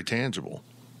is very tangible.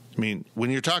 I mean, when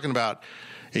you're talking about,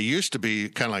 it used to be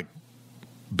kind of like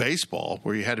baseball,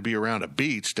 where you had to be around a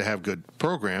beach to have good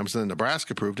programs. And then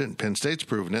Nebraska proved it, and Penn State's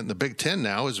proven it. And the Big Ten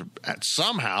now is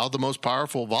somehow the most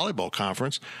powerful volleyball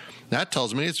conference. That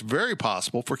tells me it's very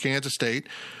possible for Kansas State,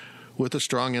 with a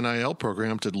strong NIL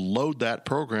program, to load that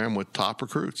program with top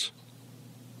recruits.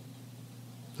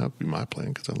 That would be my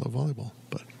plan, because I love volleyball.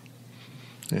 But,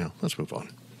 let's move on.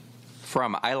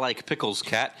 From I Like Pickles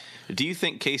Cat, do you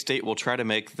think K-State will try to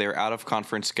make their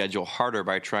out-of-conference schedule harder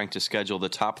by trying to schedule the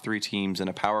top 3 teams in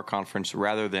a power conference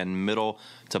rather than middle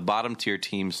to bottom tier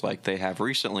teams like they have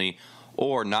recently,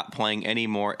 or not playing any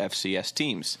more FCS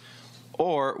teams?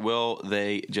 Or will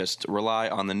they just rely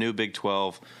on the new Big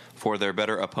 12 for their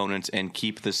better opponents and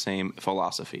keep the same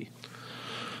philosophy?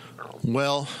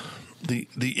 Well, the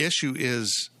issue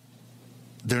is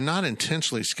they're not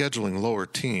intentionally scheduling lower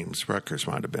teams. Rutgers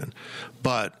might have been.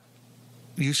 But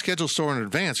you schedule so in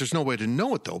advance, there's no way to know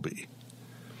what they'll be.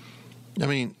 I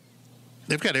mean,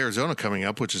 they've got Arizona coming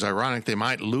up, which is ironic. They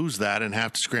might lose that and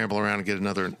have to scramble around and get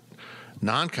another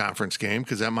non-conference game,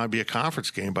 because that might be a conference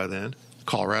game by then.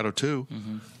 Colorado, too.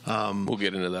 Mm-hmm. We'll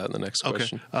get into that in the next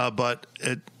question. But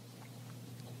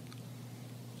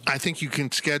I think you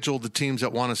can schedule the teams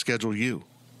that want to schedule you.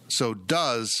 So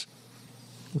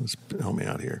let's help me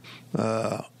out here.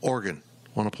 Oregon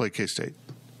want to play K-State.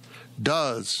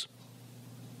 Does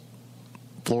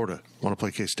Florida want to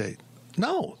play K-State?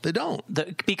 No, they don't.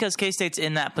 Because K-State's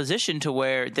in that position to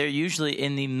where they're usually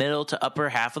in the middle to upper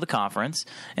half of the conference.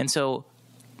 And so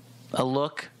a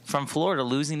look from Florida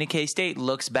losing to K-State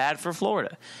looks bad for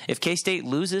Florida. If K-State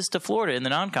loses to Florida in the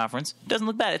non-conference, it doesn't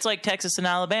look bad. It's like Texas and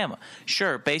Alabama.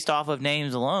 Sure, based off of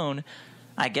names alone,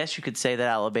 I guess you could say that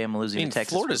Alabama losing to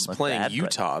Texas. Florida's playing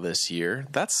Utah this year.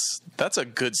 That's a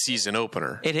good season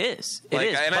opener. It is.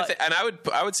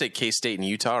 I would say K-State and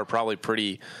Utah are probably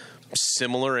pretty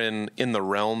similar in the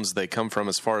realms they come from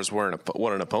as far as what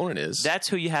an opponent is. That's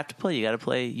who you have to play. You got to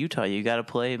play Utah. You got to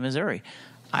play Missouri.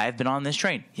 I've been on this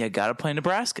train. You got to play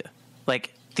Nebraska.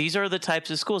 Like, these are the types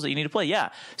of schools that you need to play. Yeah.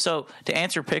 So to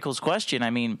answer Pickle's question, I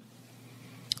mean,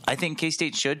 I think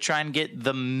K-State should try and get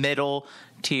the middle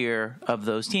tier of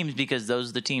those teams, because those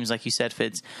are the teams, like you said,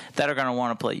 Fitz, that are going to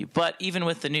want to play you. But even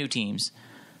with the new teams,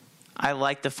 I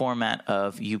like the format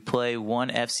of you play one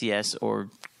FCS or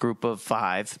group of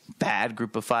 5, bad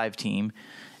group of 5 team,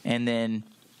 and then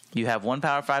you have one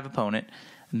Power 5 opponent,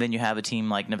 and then you have a team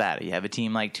like Nevada. You have a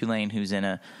team like Tulane who's in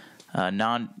a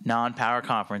non-power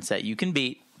conference that you can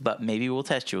beat, but maybe we'll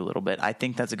test you a little bit. I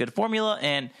think that's a good formula,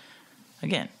 and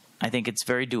again, I think it's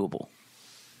very doable.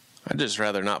 I'd just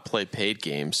rather not play paid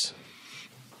games.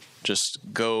 Just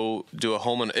go do a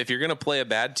home. If you're going to play a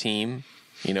bad team,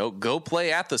 go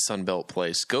play at the Sun Belt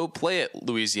place. Go play at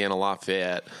Louisiana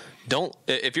Lafayette.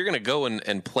 If you're going to go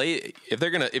and play, if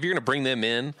you're going to bring them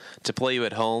in to play you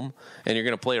at home, and you're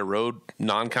going to play a road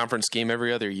non-conference game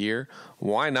every other year,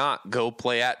 why not go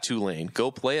play at Tulane?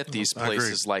 Go play at these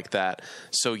places like that.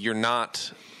 So you're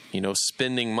not,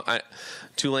 spending.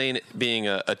 Tulane being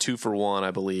a 2-for-1,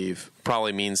 I believe,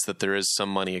 probably means that there is some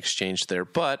money exchanged there,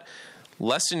 but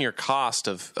lessen your cost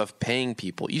of paying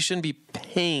people. You shouldn't be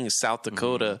paying South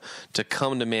Dakota to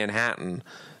come to Manhattan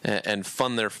and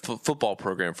fund their football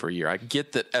program for a year. I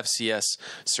get that FCS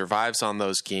survives on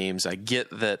those games. I get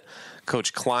that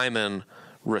Coach Kleiman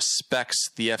respects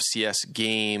the FCS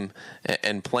game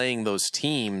and playing those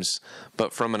teams,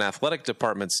 but from an athletic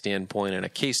department standpoint and a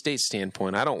K-State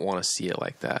standpoint, I don't want to see it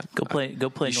like that. Go play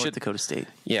North Dakota State.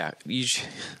 Yeah, you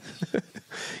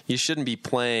shouldn't be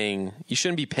playing. You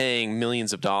shouldn't be paying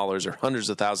millions of dollars or hundreds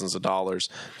of thousands of dollars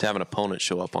to have an opponent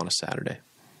show up on a Saturday.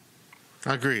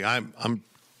 I agree. I'm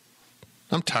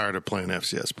tired of playing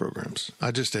FCS programs. I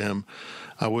just am.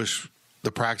 I wish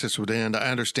the practice would end.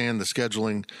 I understand the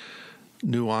scheduling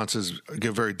nuances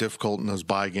get very difficult in those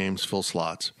bye games, full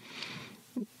slots.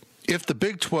 If the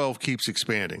Big 12 keeps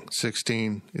expanding,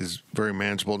 16 is very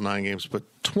manageable, 9 games, but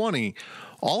 20,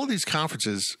 all of these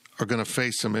conferences are going to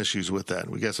face some issues with that.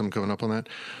 We got something coming up on that?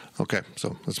 Okay,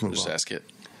 so let's move on. Just ask it.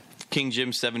 King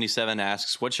Jim 77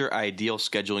 asks, what's your ideal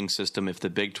scheduling system if the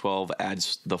Big 12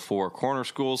 adds the 4 corner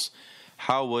schools?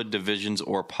 How would divisions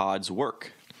or pods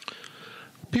work?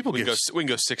 We can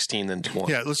go 16 then 20.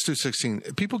 Yeah, let's do 16.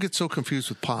 People get so confused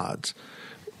with pods.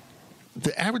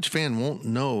 The average fan won't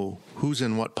know who's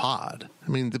in what pod. I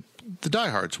mean, the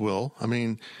diehards will. I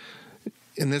mean,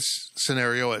 in this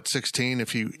scenario at 16,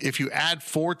 if you add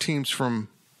 4 teams from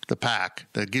the pack,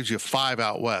 that gives you 5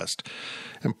 out west,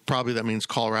 and probably that means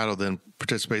Colorado then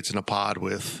participates in a pod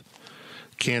with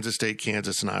Kansas State,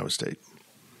 Kansas, and Iowa State.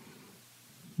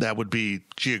 That would be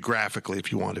geographically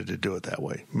if you wanted to do it that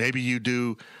way. Maybe you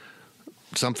do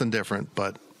something different,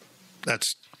 but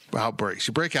that's how it breaks.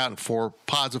 You break out in 4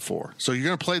 pods of 4. So you're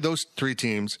going to play those 3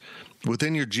 teams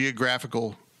within your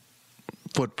geographical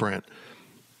footprint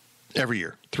every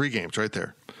year. 3 games right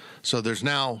there. So there's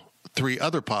now 3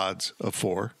 other pods of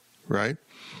 4, right?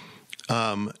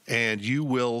 And you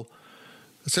will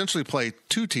essentially play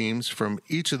 2 teams from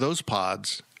each of those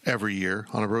pods every year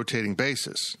on a rotating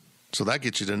basis. So that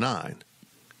gets you to 9.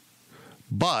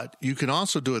 But you can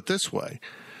also do it this way.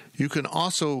 You can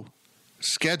also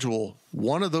schedule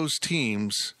one of those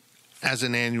teams as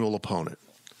an annual opponent.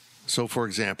 So, for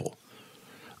example,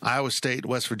 Iowa State,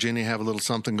 West Virginia have a little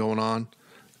something going on.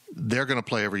 They're going to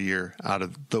play every year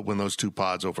when those 2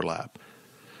 pods overlap.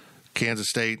 Kansas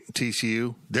State,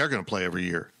 TCU, they're going to play every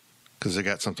year because they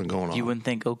got something going on. You wouldn't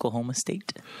think Oklahoma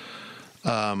State?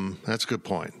 That's a good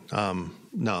point.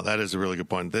 No, that is a really good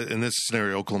point. In this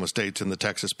scenario, Oklahoma State's in the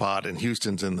Texas pod and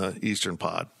Houston's in the Eastern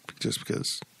pod just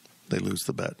because they lose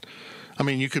the bet. I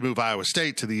mean, you could move Iowa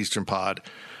State to the Eastern pod,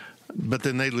 but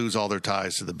then they lose all their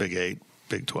ties to the Big 8,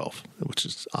 Big 12, which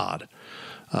is odd.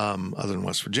 Other than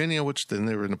West Virginia, which then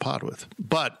they were in a pod with.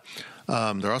 But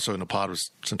they're also in a pod with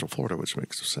Central Florida, which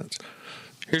makes no sense.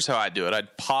 Here's how I do it.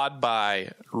 I'd pod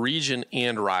by region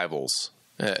and rivals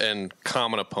and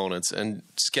common opponents and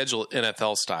schedule it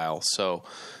NFL style. So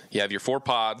you have your 4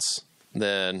 pods,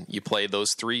 then you play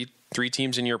those three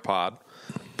teams in your pod,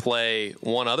 play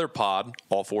one other pod,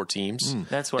 all 4 teams.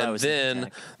 That's what I was thinking. And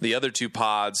then the other 2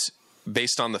 pods,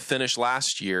 based on the finish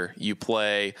last year, you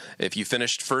play, if you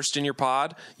finished first in your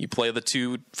pod, you play the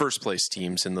 2 first place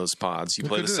teams in those pods. You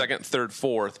play the second, third,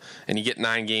 fourth, and you get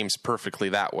 9 games perfectly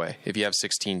that way if you have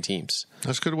 16 teams.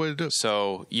 That's a good way to do it.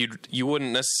 So you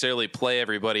wouldn't necessarily play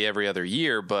everybody every other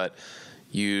year, but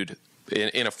you'd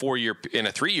in a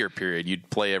 3-year period, you'd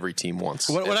play every team once.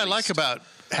 What I like about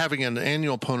having an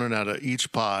annual opponent out of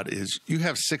each pod is you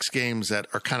have 6 games that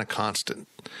are kind of constant.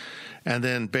 And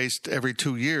then based every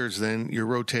 2 years, then you're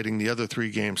rotating the other 3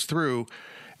 games through,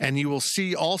 and you will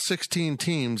see all 16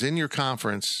 teams in your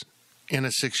conference in a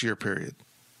 6-year period.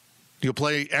 You'll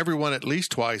play everyone at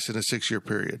least twice in a 6-year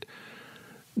period.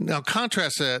 Now,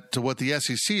 contrast that to what the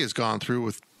SEC has gone through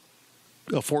with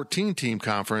a 14-team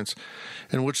conference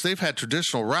in which they've had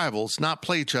traditional rivals not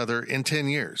play each other in 10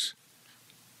 years.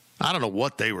 I don't know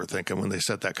what they were thinking when they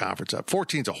set that conference up.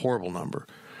 14 is a horrible number,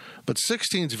 but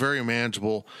 16 is very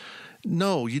manageable.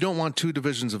 No, you don't want 2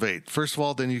 divisions of 8. First of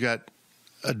all, then you got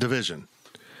a division.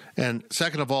 And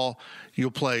second of all,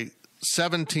 you'll play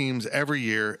 7 teams every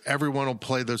year. Everyone will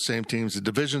play those same teams. The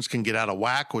divisions can get out of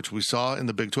whack, which we saw in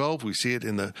the Big 12. We see it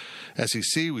in the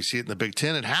SEC. We see it in the Big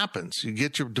 10. It happens. You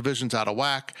get your divisions out of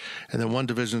whack, and then one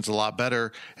division's a lot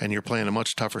better, and you're playing a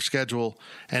much tougher schedule.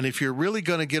 And if you're really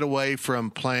going to get away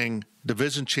from playing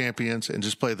division champions and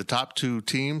just play the top 2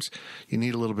 teams, you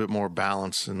need a little bit more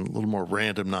balance and a little more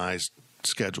randomized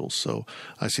schedules. So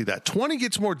I see that. 20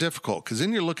 gets more difficult because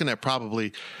then you're looking at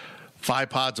probably 5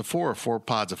 pods of 4 or 4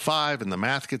 pods of 5, and the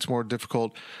math gets more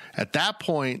difficult. At that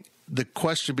point, the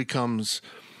question becomes,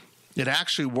 it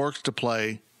actually works to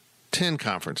play 10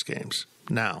 conference games.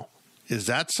 Now, is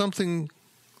that something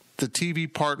the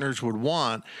TV partners would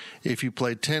want if you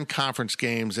played 10 conference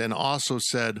games and also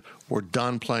said, we're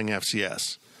done playing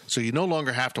FCS? So you no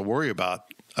longer have to worry about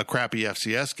a crappy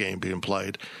FCS game being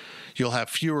played. You'll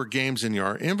have fewer games in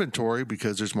your inventory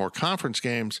because there's more conference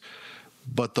games,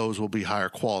 but those will be higher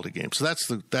quality games. So that's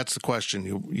the question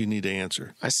you need to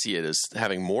answer. I see it as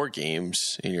having more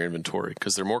games in your inventory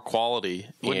because they're more quality.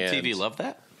 Wouldn't TV love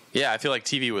that? Yeah, I feel like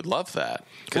TV would love that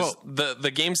because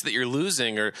the games that you're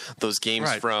losing are those games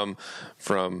from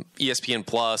ESPN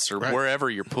Plus or wherever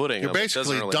you're putting. You're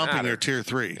basically really dumping matter. your Tier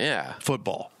 3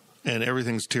 football, and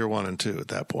everything's Tier 1 and 2 at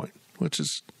that point, which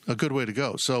is a good way to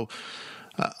go. So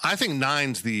I think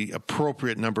 9's the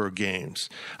appropriate number of games.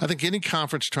 I think any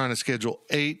conference trying to schedule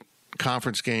 8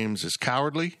 conference games is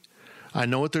cowardly. I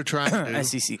know what they're trying to do.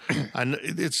 SEC. I know,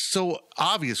 it's so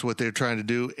obvious what they're trying to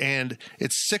do, and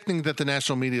it's sickening that the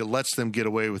national media lets them get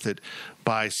away with it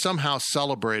by somehow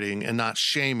celebrating and not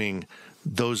shaming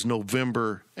those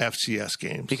November FCS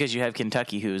games. Because you have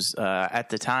Kentucky, who's at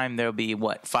the time there'll be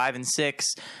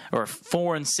 5-6 or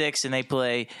 4-6, and they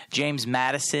play James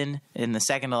Madison in the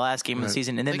second to last game of the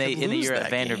season, and then they in the year at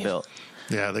Vanderbilt.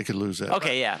 Yeah, they could lose that.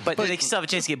 Okay, yeah, but they still have a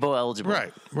chance to get bowl eligible.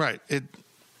 Right.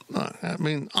 I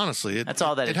mean, honestly, that's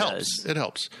all that it helps. does. It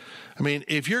helps. I mean,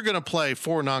 if you're going to play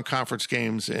 4 non-conference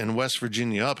games in West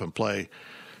Virginia up and play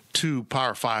 2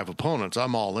 Power 5 opponents,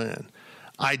 I'm all in.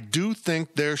 I do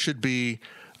think there should be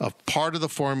a part of the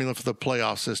formula for the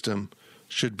playoff system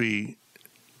should be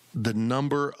the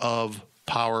number of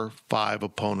Power 5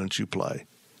 opponents you play.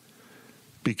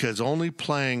 Because only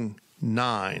playing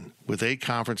 9 with 8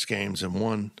 conference games and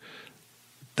one.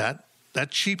 That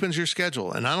cheapens your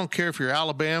schedule. And I don't care if you're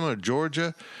Alabama or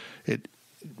Georgia.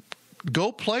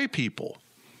 Go play people.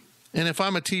 And if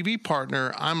I'm a TV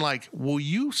partner, I'm like, will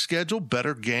you schedule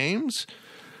better games?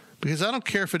 Because I don't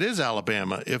care if it is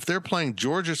Alabama. If they're playing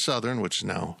Georgia Southern, which is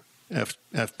now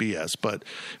FBS, but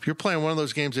if you're playing one of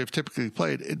those games they've typically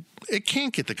played, it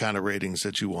can't get the kind of ratings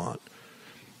that you want.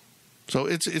 So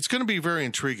it's going to be very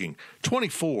intriguing.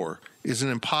 24 is an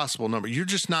impossible number. You're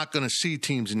just not going to see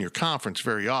teams in your conference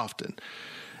very often.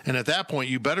 And at that point,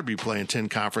 you better be playing 10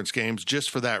 conference games just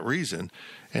for that reason.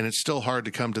 And it's still hard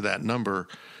to come to that number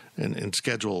and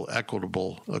schedule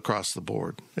equitable across the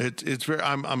board. It's very.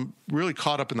 I'm really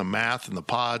caught up in the math and the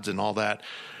pods and all that.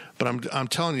 But I'm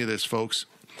telling you this, folks.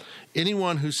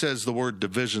 Anyone who says the word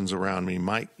divisions around me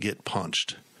might get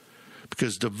punched,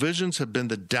 because divisions have been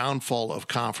the downfall of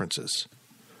conferences.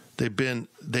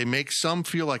 They make some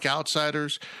feel like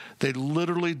outsiders. They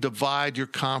literally divide your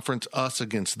conference, us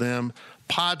against them.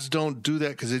 Pods don't do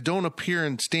that because they don't appear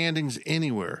in standings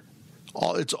anywhere.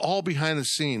 It's all behind the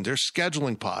scenes. They're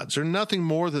scheduling pods. They're nothing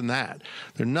more than that.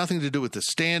 They're nothing to do with the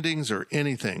standings or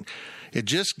anything. It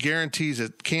just guarantees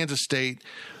at Kansas State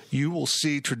you will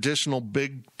see traditional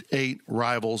Big 8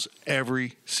 rivals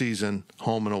every season,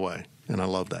 home and away. And I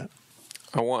love that.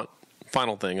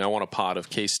 Final thing, I want a pod of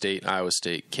K-State, Iowa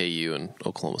State, KU, and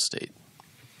Oklahoma State.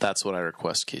 That's what I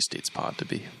request K-State's pod to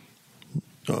be.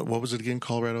 What was it again,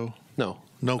 Colorado? No.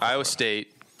 Colorado. Iowa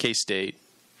State, K-State,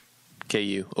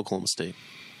 KU, Oklahoma State.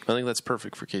 I think that's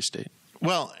perfect for K-State.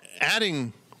 Well,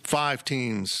 adding 5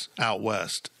 teams out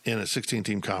west in a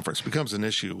 16-team conference becomes an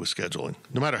issue with scheduling,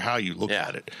 no matter how you look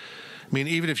at it. I mean,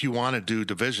 even if you want to do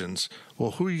divisions,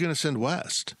 well, who are you going to send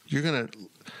west? You're going to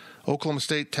Oklahoma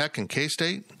State, Tech, and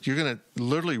K-State? You're going to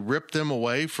literally rip them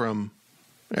away from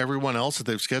everyone else that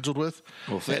they've scheduled with?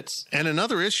 Well, fits. And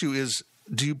another issue is,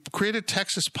 do you create a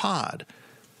Texas pod?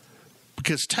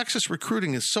 Because Texas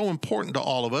recruiting is so important to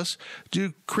all of us. Do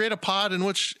you create a pod in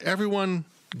which everyone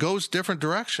goes different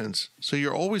directions, so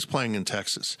you're always playing in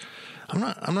Texas?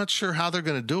 I'm not sure how they're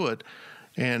going to do it,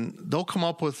 and they'll come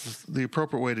up with the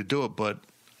appropriate way to do it. But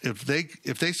if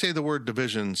they say the word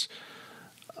divisions,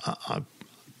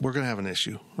 we're going to have an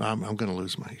issue. I'm going to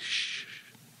lose my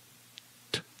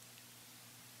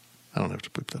I don't have to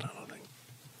put that on.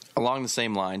 Along the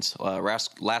same lines,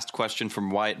 last question from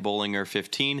Wyatt Bollinger,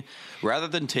 15. Rather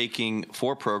than taking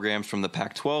 4 programs from the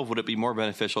Pac-12, would it be more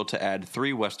beneficial to add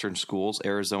 3 Western schools,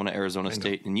 Arizona, Arizona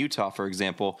State, and Utah, for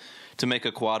example, to make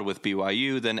a quad with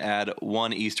BYU, then add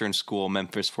 1 Eastern school,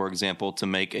 Memphis, for example, to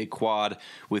make a quad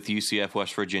with UCF,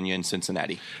 West Virginia, and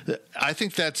Cincinnati? I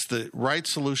think that's the right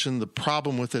solution. The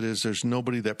problem with it is there's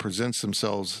nobody that presents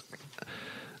themselves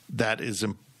that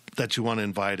you want to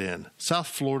invite in. South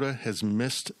Florida has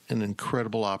missed an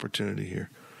incredible opportunity here.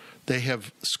 They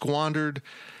have squandered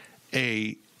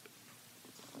an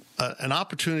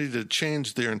opportunity to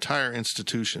change their entire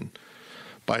institution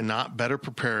by not better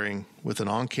preparing with an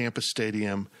on-campus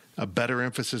stadium, a better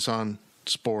emphasis on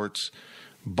sports,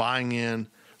 buying in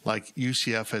like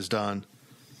UCF has done.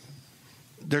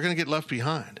 They're going to get left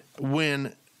behind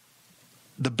when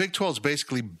the Big 12 is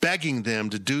basically begging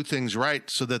them to do things right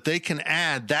so that they can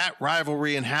add that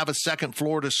rivalry and have a second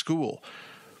Florida school.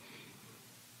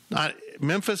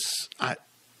 Memphis, I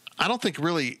don't think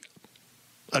really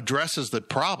addresses the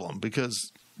problem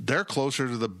because they're closer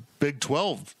to the Big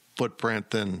 12 footprint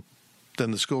than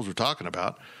the schools we're talking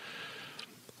about.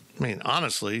 I mean,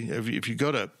 honestly, if you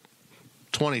go to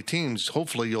 20 teams,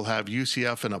 hopefully you'll have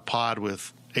UCF in a pod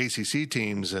with ACC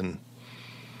teams and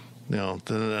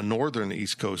the northern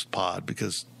East Coast pod,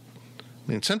 because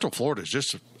I mean Central Florida is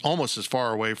just almost as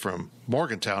far away from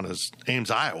Morgantown as Ames,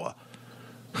 Iowa.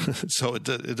 So it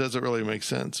doesn't really make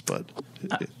sense. But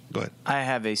go ahead. I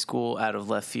have a school out of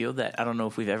left field that I don't know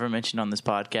if we've ever mentioned on this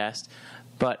podcast,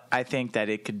 but I think that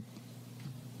it could.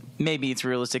 Maybe it's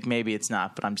realistic, maybe it's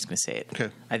not, but I'm just going to say it.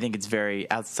 Okay. I think it's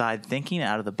very outside thinking,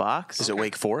 out of the box. Is it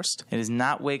Wake Forest? It is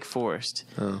not Wake Forest.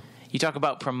 Oh. You talk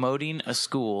about promoting a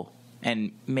school.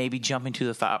 And maybe jumping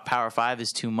to the Power 5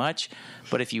 is too much.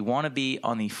 But if you want to be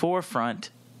on the forefront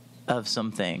of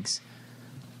some things,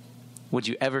 would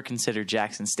you ever consider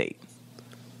Jackson State?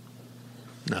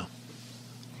 No.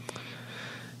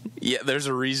 Yeah, there's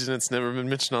a reason it's never been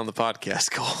mentioned on the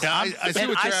podcast, Cole. Yeah, I see and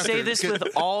what you're I say after. this with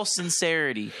all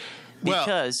sincerity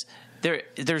because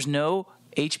there's no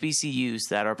HBCUs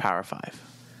that are Power 5.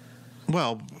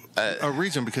 Well, a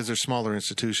reason because they're smaller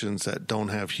institutions that don't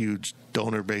have huge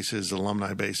donor bases,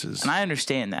 alumni bases. And I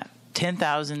understand that.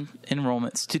 10,000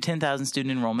 enrollments to 10,000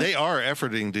 student enrollments. They are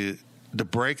efforting to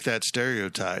break that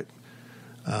stereotype.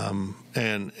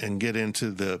 and get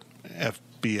into the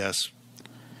FBS.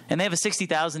 And they have a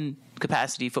 60,000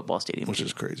 capacity football stadium, which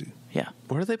is crazy. Yeah.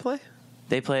 Where do they play?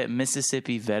 They play at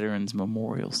Mississippi Veterans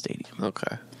Memorial Stadium.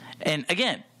 Okay. And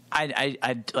again, I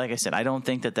like I said, I don't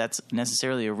think that that's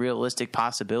necessarily a realistic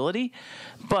possibility,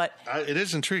 but it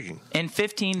is intriguing. In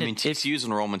 15, I mean, TCU's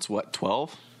enrollment's what,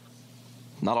 12?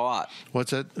 Not a lot.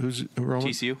 What's that? Who's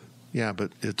enrollment? TCU. Yeah,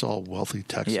 but it's all wealthy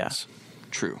Texans. Yeah.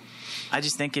 True. I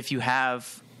just think if you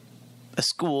have a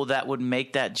school that would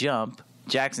make that jump,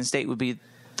 Jackson State would be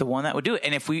the one that would do it.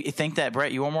 And if we think that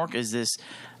Brett Yormark is this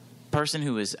person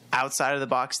who is outside of the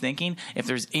box thinking, if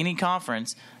there's any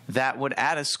conference that would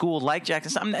add a school like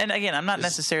Jackson State, and again, I'm not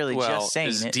necessarily just saying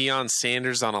is it. Deion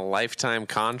Sanders on a lifetime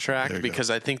contract? Because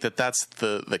I think that's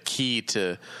the key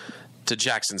to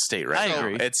Jackson State right now. I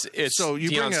agree. It's so you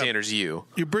Deion Sanders. You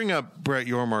bring up Brett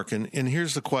Yormark, and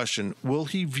here's the question: will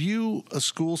he view a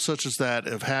school such as that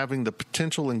of having the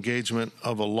potential engagement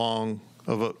of a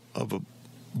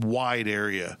wide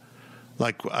area?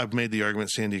 Like I've made the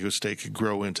argument, San Diego State could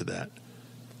grow into that,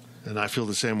 and I feel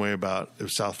the same way about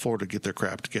if South Florida get their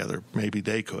crap together. Maybe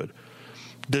they could.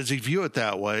 Does he view it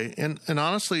that way? And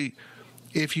honestly,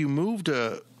 if you moved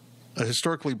a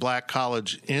historically black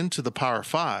college into the Power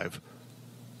Five,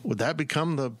 would that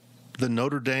become the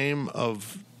Notre Dame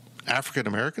of African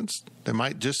Americans? They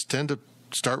might just tend to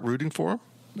start rooting for them.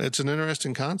 It's an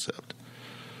interesting concept.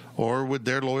 Or would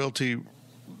their loyalty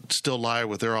still lie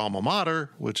with their alma mater,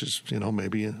 which is,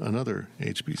 maybe another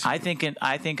HBCU?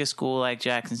 I think a school like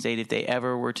Jackson State, if they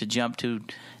ever were to jump to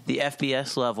the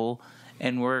FBS level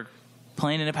and were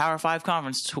playing in a Power 5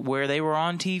 conference to where they were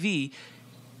on TV,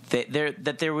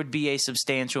 that there would be a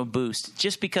substantial boost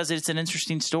just because it's an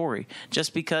interesting story,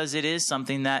 just because it is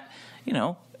something that,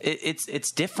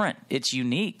 it's different, it's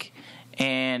unique.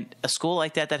 And a school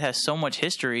like that has so much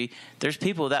history, there's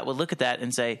people that would look at that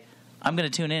and say, I'm going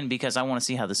to tune in because I want to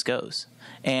see how this goes.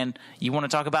 And you want to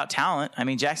talk about talent. I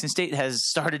mean, Jackson State has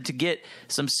started to get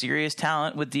some serious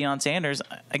talent with Deion Sanders.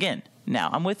 Again, now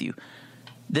I'm with you.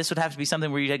 This would have to be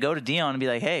something where you go to Deion and be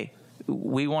like, hey,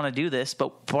 we want to do this,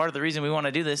 but part of the reason we want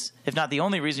to do this, if not the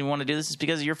only reason we want to do this, is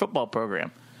because of your football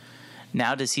program.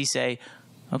 Now does he say,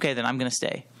 okay, then I'm going to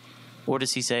stay? Or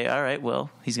does he say, all right,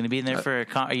 well, he's going to be in there for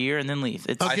a year and then leave?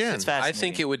 It's fascinating. I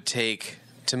think it would take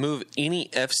to move any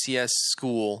FCS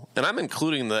school, and I'm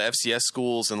including the FCS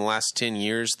schools in the last 10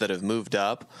 years that have moved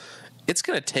up, it's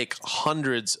going to take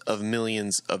hundreds of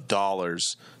millions of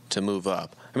dollars to move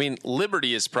up. I mean,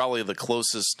 Liberty is probably the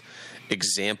closest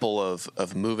example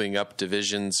of moving up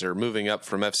divisions or moving up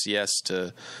from FCS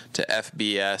to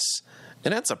FBS,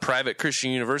 and that's a private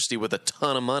Christian university with a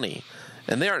ton of money.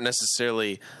 And they aren't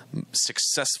necessarily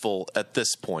successful at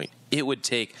this point. It would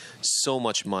take so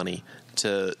much money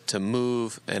to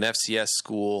move an FCS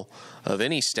school of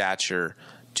any stature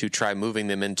to try moving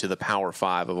them into the Power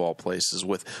 5 of all places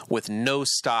with no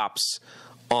stops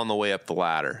on the way up the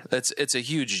ladder. It's a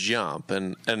huge jump,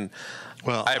 and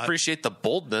well, I appreciate the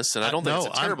boldness, and I don't think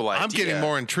it's a terrible idea. I'm getting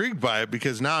more intrigued by it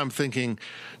because now I'm thinking,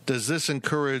 does this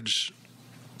encourage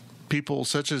people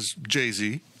such as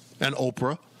Jay-Z and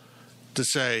Oprah to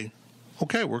say,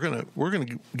 okay, we're gonna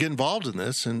get involved in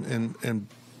this and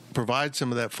provide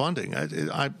some of that funding? I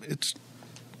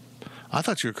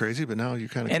thought you were crazy, but now you're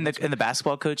kind of. And the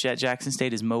basketball coach at Jackson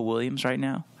State is Mo Williams right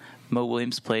now. Mo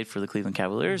Williams played for the Cleveland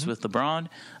Cavaliers with LeBron.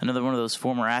 Another one of those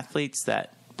former athletes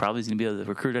that probably is going to be able to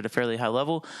recruit at a fairly high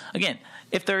level. Again,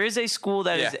 if there is a school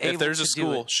that is able to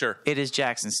do it, sure, it is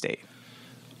Jackson State.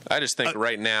 I just think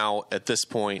right now, at this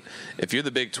point, if you're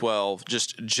the Big 12,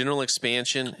 just general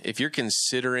expansion, if you're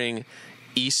considering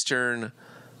Eastern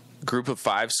Group of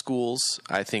 5 schools,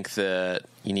 I think that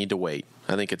you need to wait.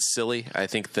 I think it's silly. I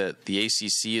think that the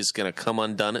ACC is going to come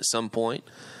undone at some point,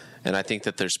 and I think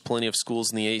that there's plenty of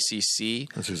schools in the ACC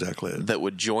that's exactly it. that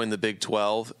would join the Big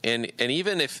 12. And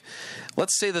even if,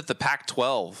 let's say that the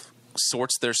Pac-12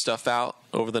 sorts their stuff out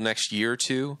over the next year or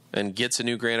two and gets a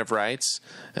new grant of rights,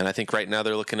 and I think right now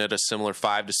they're looking at a similar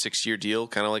 5 to 6 year deal,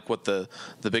 kind of like what the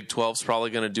Big 12 is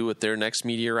probably going to do with their next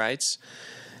media rights.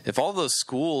 If all those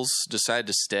schools decide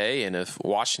to stay, and if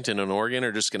Washington and Oregon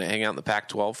are just going to hang out in the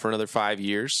Pac-12 for another 5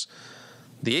 years,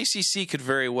 the ACC could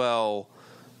very well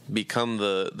become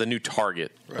the new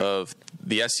target of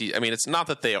the SEC. I mean, it's not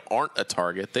that they aren't a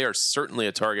target. They are certainly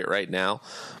a target right now,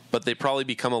 but they probably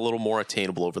become a little more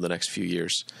attainable over the next few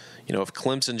years. You know, if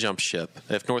Clemson jumps ship,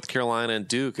 if North Carolina and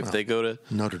Duke, if they go to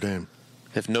Notre Dame.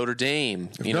 If Notre Dame.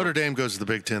 If Notre Dame goes to the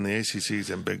Big Ten, the ACC's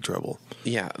in big trouble.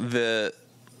 Yeah.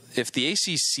 If the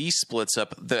ACC splits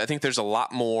up, I think there's a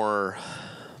lot more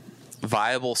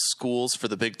viable schools for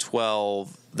the Big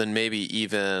 12 than maybe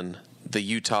even the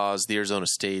Utahs, the Arizona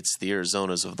States, the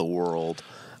Arizonas of the world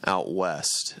out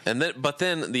west. But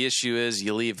then the issue is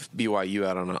you leave BYU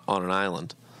out on an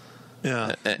island.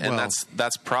 Yeah, and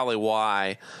that's probably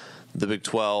why the Big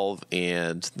 12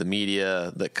 and the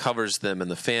media that covers them and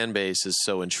the fan base is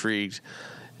so intrigued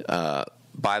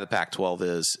by the Pac-12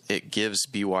 is it gives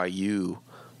BYU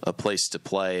a place to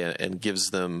play and gives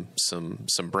them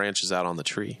some branches out on the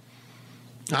tree.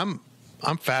 I'm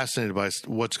fascinated by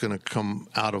what's going to come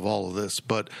out of all of this,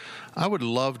 but I would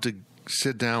love to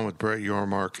sit down with Brett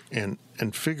Yormark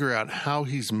and figure out how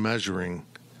he's measuring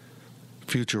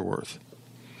future worth.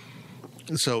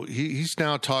 So he's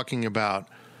now talking about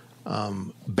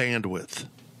bandwidth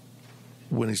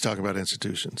when he's talking about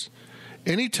institutions.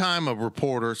 Anytime a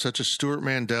reporter such as Stuart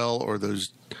Mandel or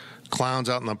those clowns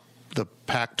out in the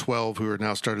Pac-12 who are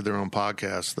now started their own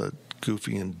podcast, the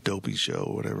Goofy and Dopey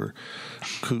Show, whatever,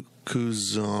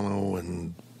 Cusano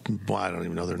and I don't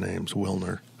even know their names,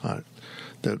 Wilner,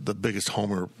 the biggest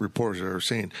homer reporters I've ever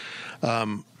seen.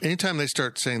 Anytime they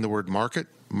start saying the word market,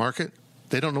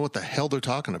 they don't know what the hell they're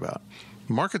talking about.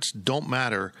 Markets don't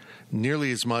matter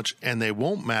nearly as much, and they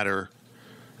won't matter.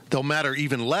 They'll matter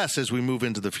even less as we move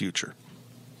into the future.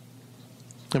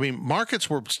 I mean, markets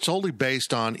were solely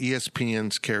based on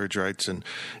ESPN's carriage rights and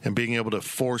being able to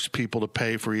force people to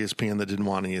pay for ESPN that didn't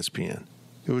want ESPN.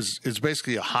 It's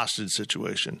basically a hostage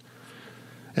situation.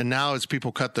 And now as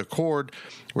people cut the cord,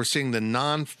 we're seeing the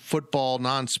non-football,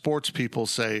 non-sports people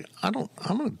say, I'm going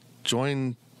to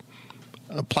join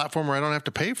a platform where I don't have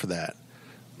to pay for that.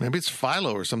 Maybe it's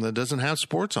Philo or something that doesn't have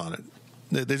sports on it.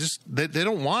 They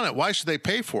don't want it. Why should they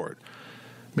pay for it?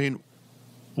 I mean,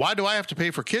 why do I have to pay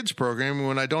for kids programming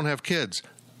when I don't have kids?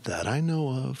 That I know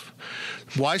of.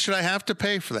 Why should I have to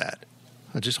pay for that?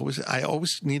 I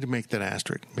always need to make that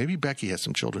asterisk. Maybe Becky has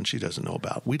some children she doesn't know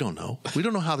about. We don't know. We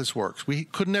don't know how this works. We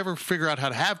could never figure out how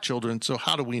to have children, so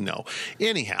how do we know?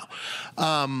 Anyhow,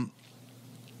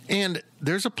 and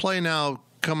there's a play now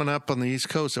coming up on the East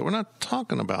Coast that we're not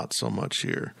talking about so much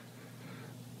here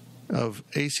of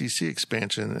ACC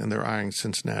expansion, and they're eyeing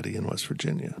Cincinnati and West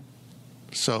Virginia.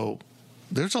 So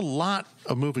there's a lot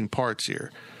of moving parts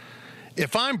here.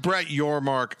 If I'm Brett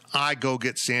Yormark, I go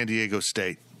get San Diego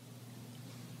State.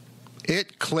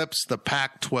 It clips the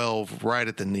Pac-12 right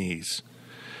at the knees.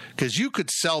 Because you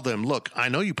could sell them, look, I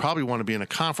know you probably want to be in a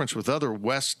conference with other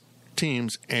West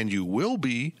teams, and you will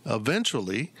be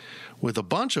eventually with a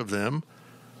bunch of them.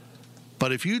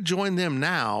 But if you join them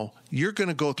now, you're going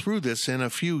to go through this in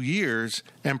a few years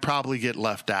and probably get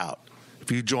left out.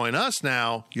 If you join us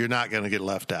now, you're not going to get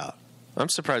left out. I'm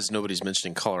surprised nobody's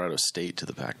mentioning Colorado State to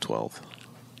the Pac-12.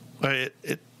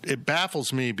 It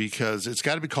baffles me because it's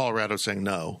got to be Colorado saying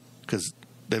no because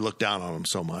they look down on them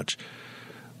so much.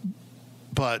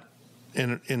 But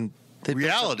in they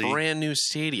reality, built a brand new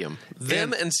stadium.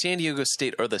 Them and San Diego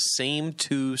State are the same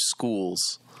two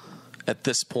schools at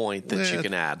this point that you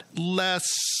can add. Less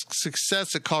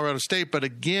success at Colorado State, but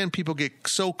again, people get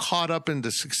so caught up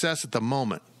into success at the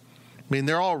moment. I mean,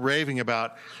 they're all raving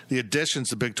about the additions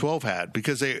the Big 12 had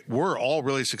because they were all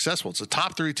really successful. It's the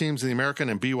top three teams in the American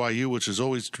and BYU, which is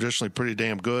always traditionally pretty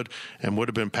damn good and would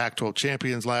have been Pac-12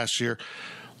 champions last year.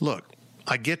 Look,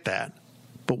 I get that.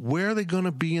 But where are they going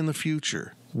to be in the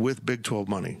future with Big 12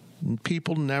 money?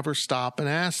 People never stop and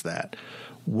ask that.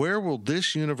 Where will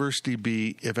this university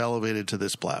be if elevated to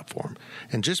this platform?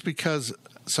 And just because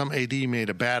some AD made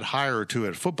a bad hire or two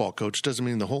at football coach doesn't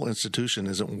mean the whole institution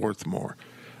isn't worth more.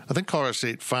 I think Colorado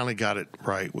State finally got it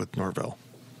right with Norvell.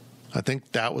 I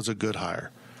think that was a good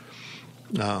hire.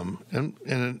 And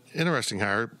an interesting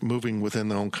hire moving within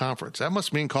their own conference. That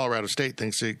must mean Colorado State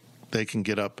thinks they can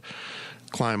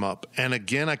climb up. And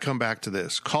again, I come back to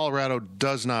this. Colorado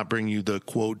does not bring you the,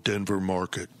 quote, Denver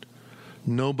market.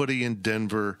 Nobody in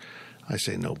Denver, I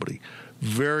say nobody,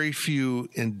 very few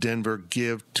in Denver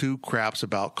give two craps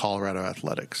about Colorado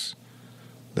athletics.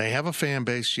 They have a fan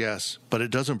base, yes, but it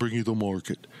doesn't bring you the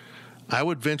market. I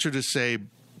would venture to say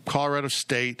Colorado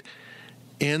State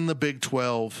in the Big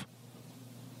 12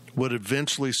 would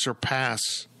eventually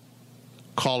surpass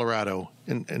Colorado,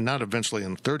 and not eventually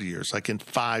in 30 years, like in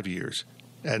 5 years,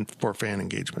 and for fan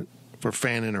engagement, for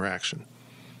fan interaction.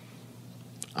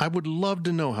 I would love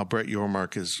to know how Brett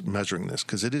Yormark is measuring this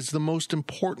because it is the most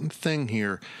important thing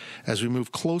here as we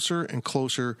move closer and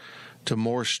closer to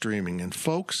more streaming. And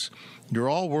folks, you're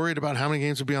all worried about how many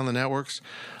games will be on the networks.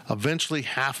 Eventually,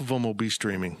 half of them will be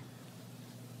streaming.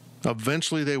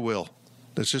 Eventually, they will.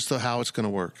 That's just how it's going to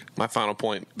work. My final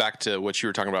point, back to what you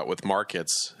were talking about with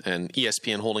markets and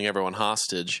ESPN holding everyone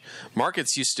hostage.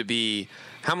 Markets used to be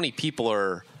how many people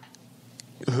are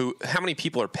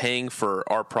paying for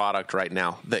our product right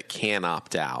now that can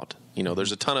opt out.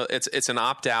 There's a ton of it's an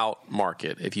opt-out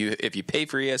market. If you pay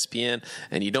for ESPN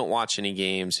and you don't watch any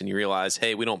games and you realize,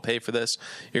 hey, we don't pay for this,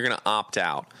 you're going to opt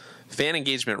out. Fan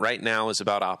engagement right now is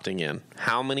about opting in.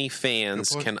 How many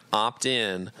fans can opt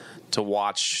in to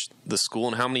watch the school,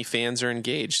 and how many fans are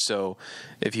engaged? So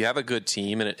if you have a good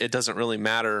team, and it doesn't really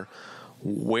matter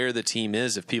where the team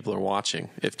is if people are watching.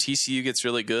 If TCU gets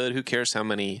really good, who cares how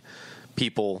many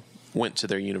people went to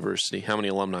their university, how many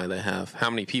alumni they have, how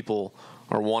many people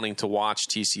are wanting to watch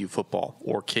TCU football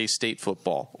or K-State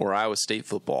football or Iowa State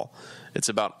football. It's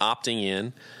about opting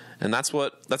in, and that's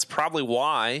probably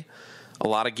why a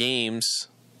lot of games,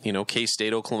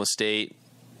 K-State, Oklahoma State,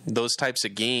 those types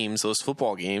of games, those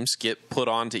football games, get put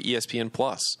onto ESPN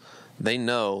Plus. They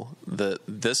know that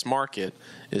this market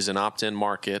is an opt-in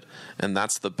market, and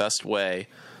that's the best way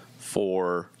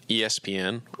for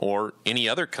ESPN or any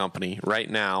other company right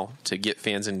now to get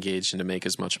fans engaged and to make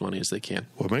as much money as they can.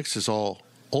 What makes this all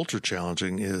ultra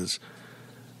challenging is,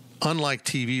 unlike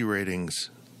TV ratings,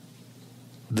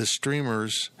 the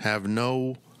streamers have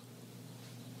no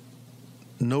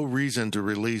reason to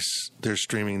release their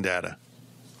streaming data.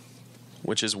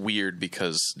 Which is weird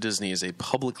because Disney is a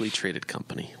publicly traded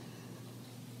company.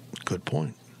 Good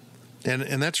point.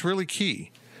 And that's really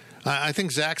key. I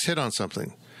think Zach's hit on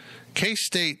something.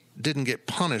 K-State didn't get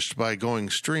punished by going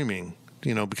streaming,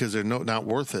 because they're not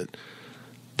worth it.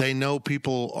 They know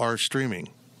people are streaming.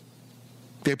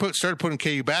 They started putting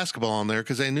KU basketball on there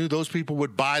because they knew those people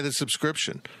would buy the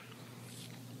subscription.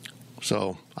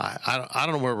 So I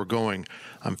don't know where we're going.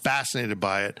 I'm fascinated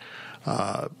by it.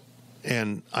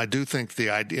 And I do think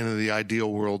in the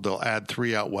ideal world, they'll add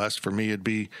 3 out west. For me, it'd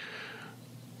be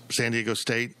San Diego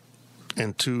State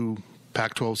and 2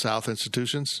 Pac-12 South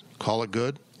institutions. Call it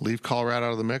good. Leave Colorado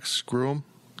out of the mix. Screw them.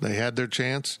 They had their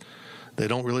chance. They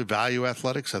don't really value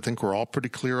athletics. I think we're all pretty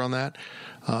clear on that.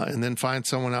 And then find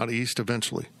someone out east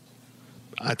eventually.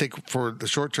 I think for the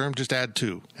short term, just add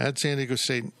 2. Add San Diego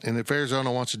State. And if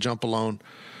Arizona wants to jump alone,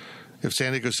 if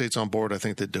San Diego State's on board, I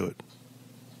think they'd do it.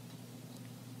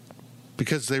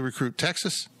 Because they recruit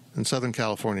Texas and Southern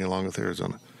California along with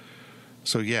Arizona.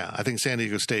 So, yeah, I think San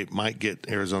Diego State might get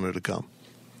Arizona to come.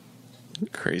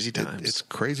 Crazy times. It's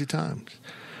crazy times.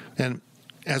 And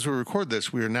as we record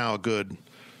this, we are now a good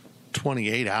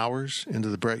 28 hours into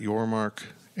the Brett Yormark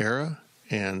era,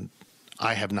 and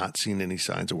I have not seen any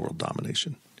signs of world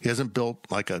domination. He hasn't built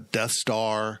like a Death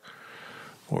Star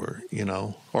or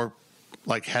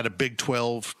like had a Big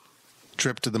 12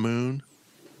 trip to the moon.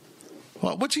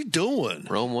 Well, what's he doing?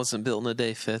 Rome wasn't built in a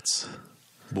day, Fitz.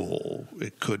 Well,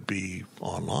 it could be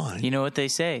online. You know what they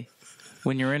say.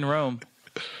 When you're in Rome.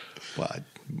 What?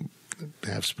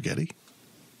 Have spaghetti?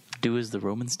 Do as the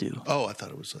Romans do. Oh, I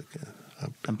thought it was like...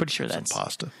 I'm pretty sure that's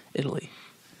pasta. Italy.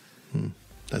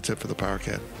 That's it for the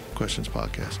PowerCat Questions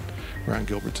Podcast. Ryan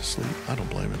Gilbert's asleep. I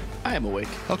don't blame him. I am awake.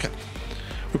 Okay.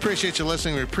 We appreciate you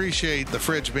listening. We appreciate the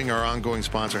Fridge being our ongoing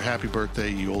sponsor. Happy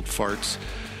birthday, you old farts.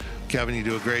 Kevin, you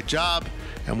do a great job.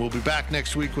 And we'll be back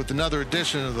next week with another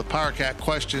edition of the PowerCat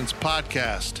Questions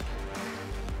Podcast.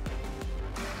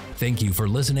 Thank you for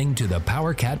listening to the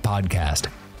PowerCat Podcast.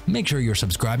 Make sure you're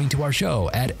subscribing to our show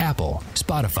at Apple,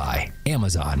 Spotify,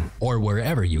 Amazon, or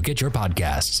wherever you get your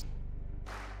podcasts.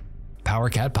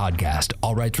 PowerCat Podcast.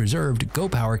 All rights reserved.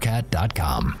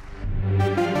 GoPowerCat.com.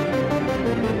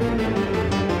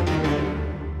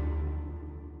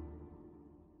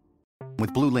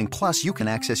 With Blue Link Plus, you can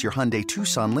access your Hyundai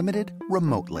Tucson Limited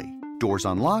remotely. Doors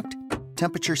unlocked,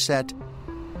 temperature set,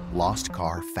 lost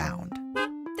car found.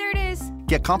 There it is.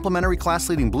 Get complimentary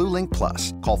class-leading Blue Link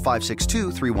Plus. Call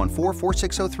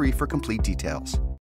 562-314-4603 for complete details.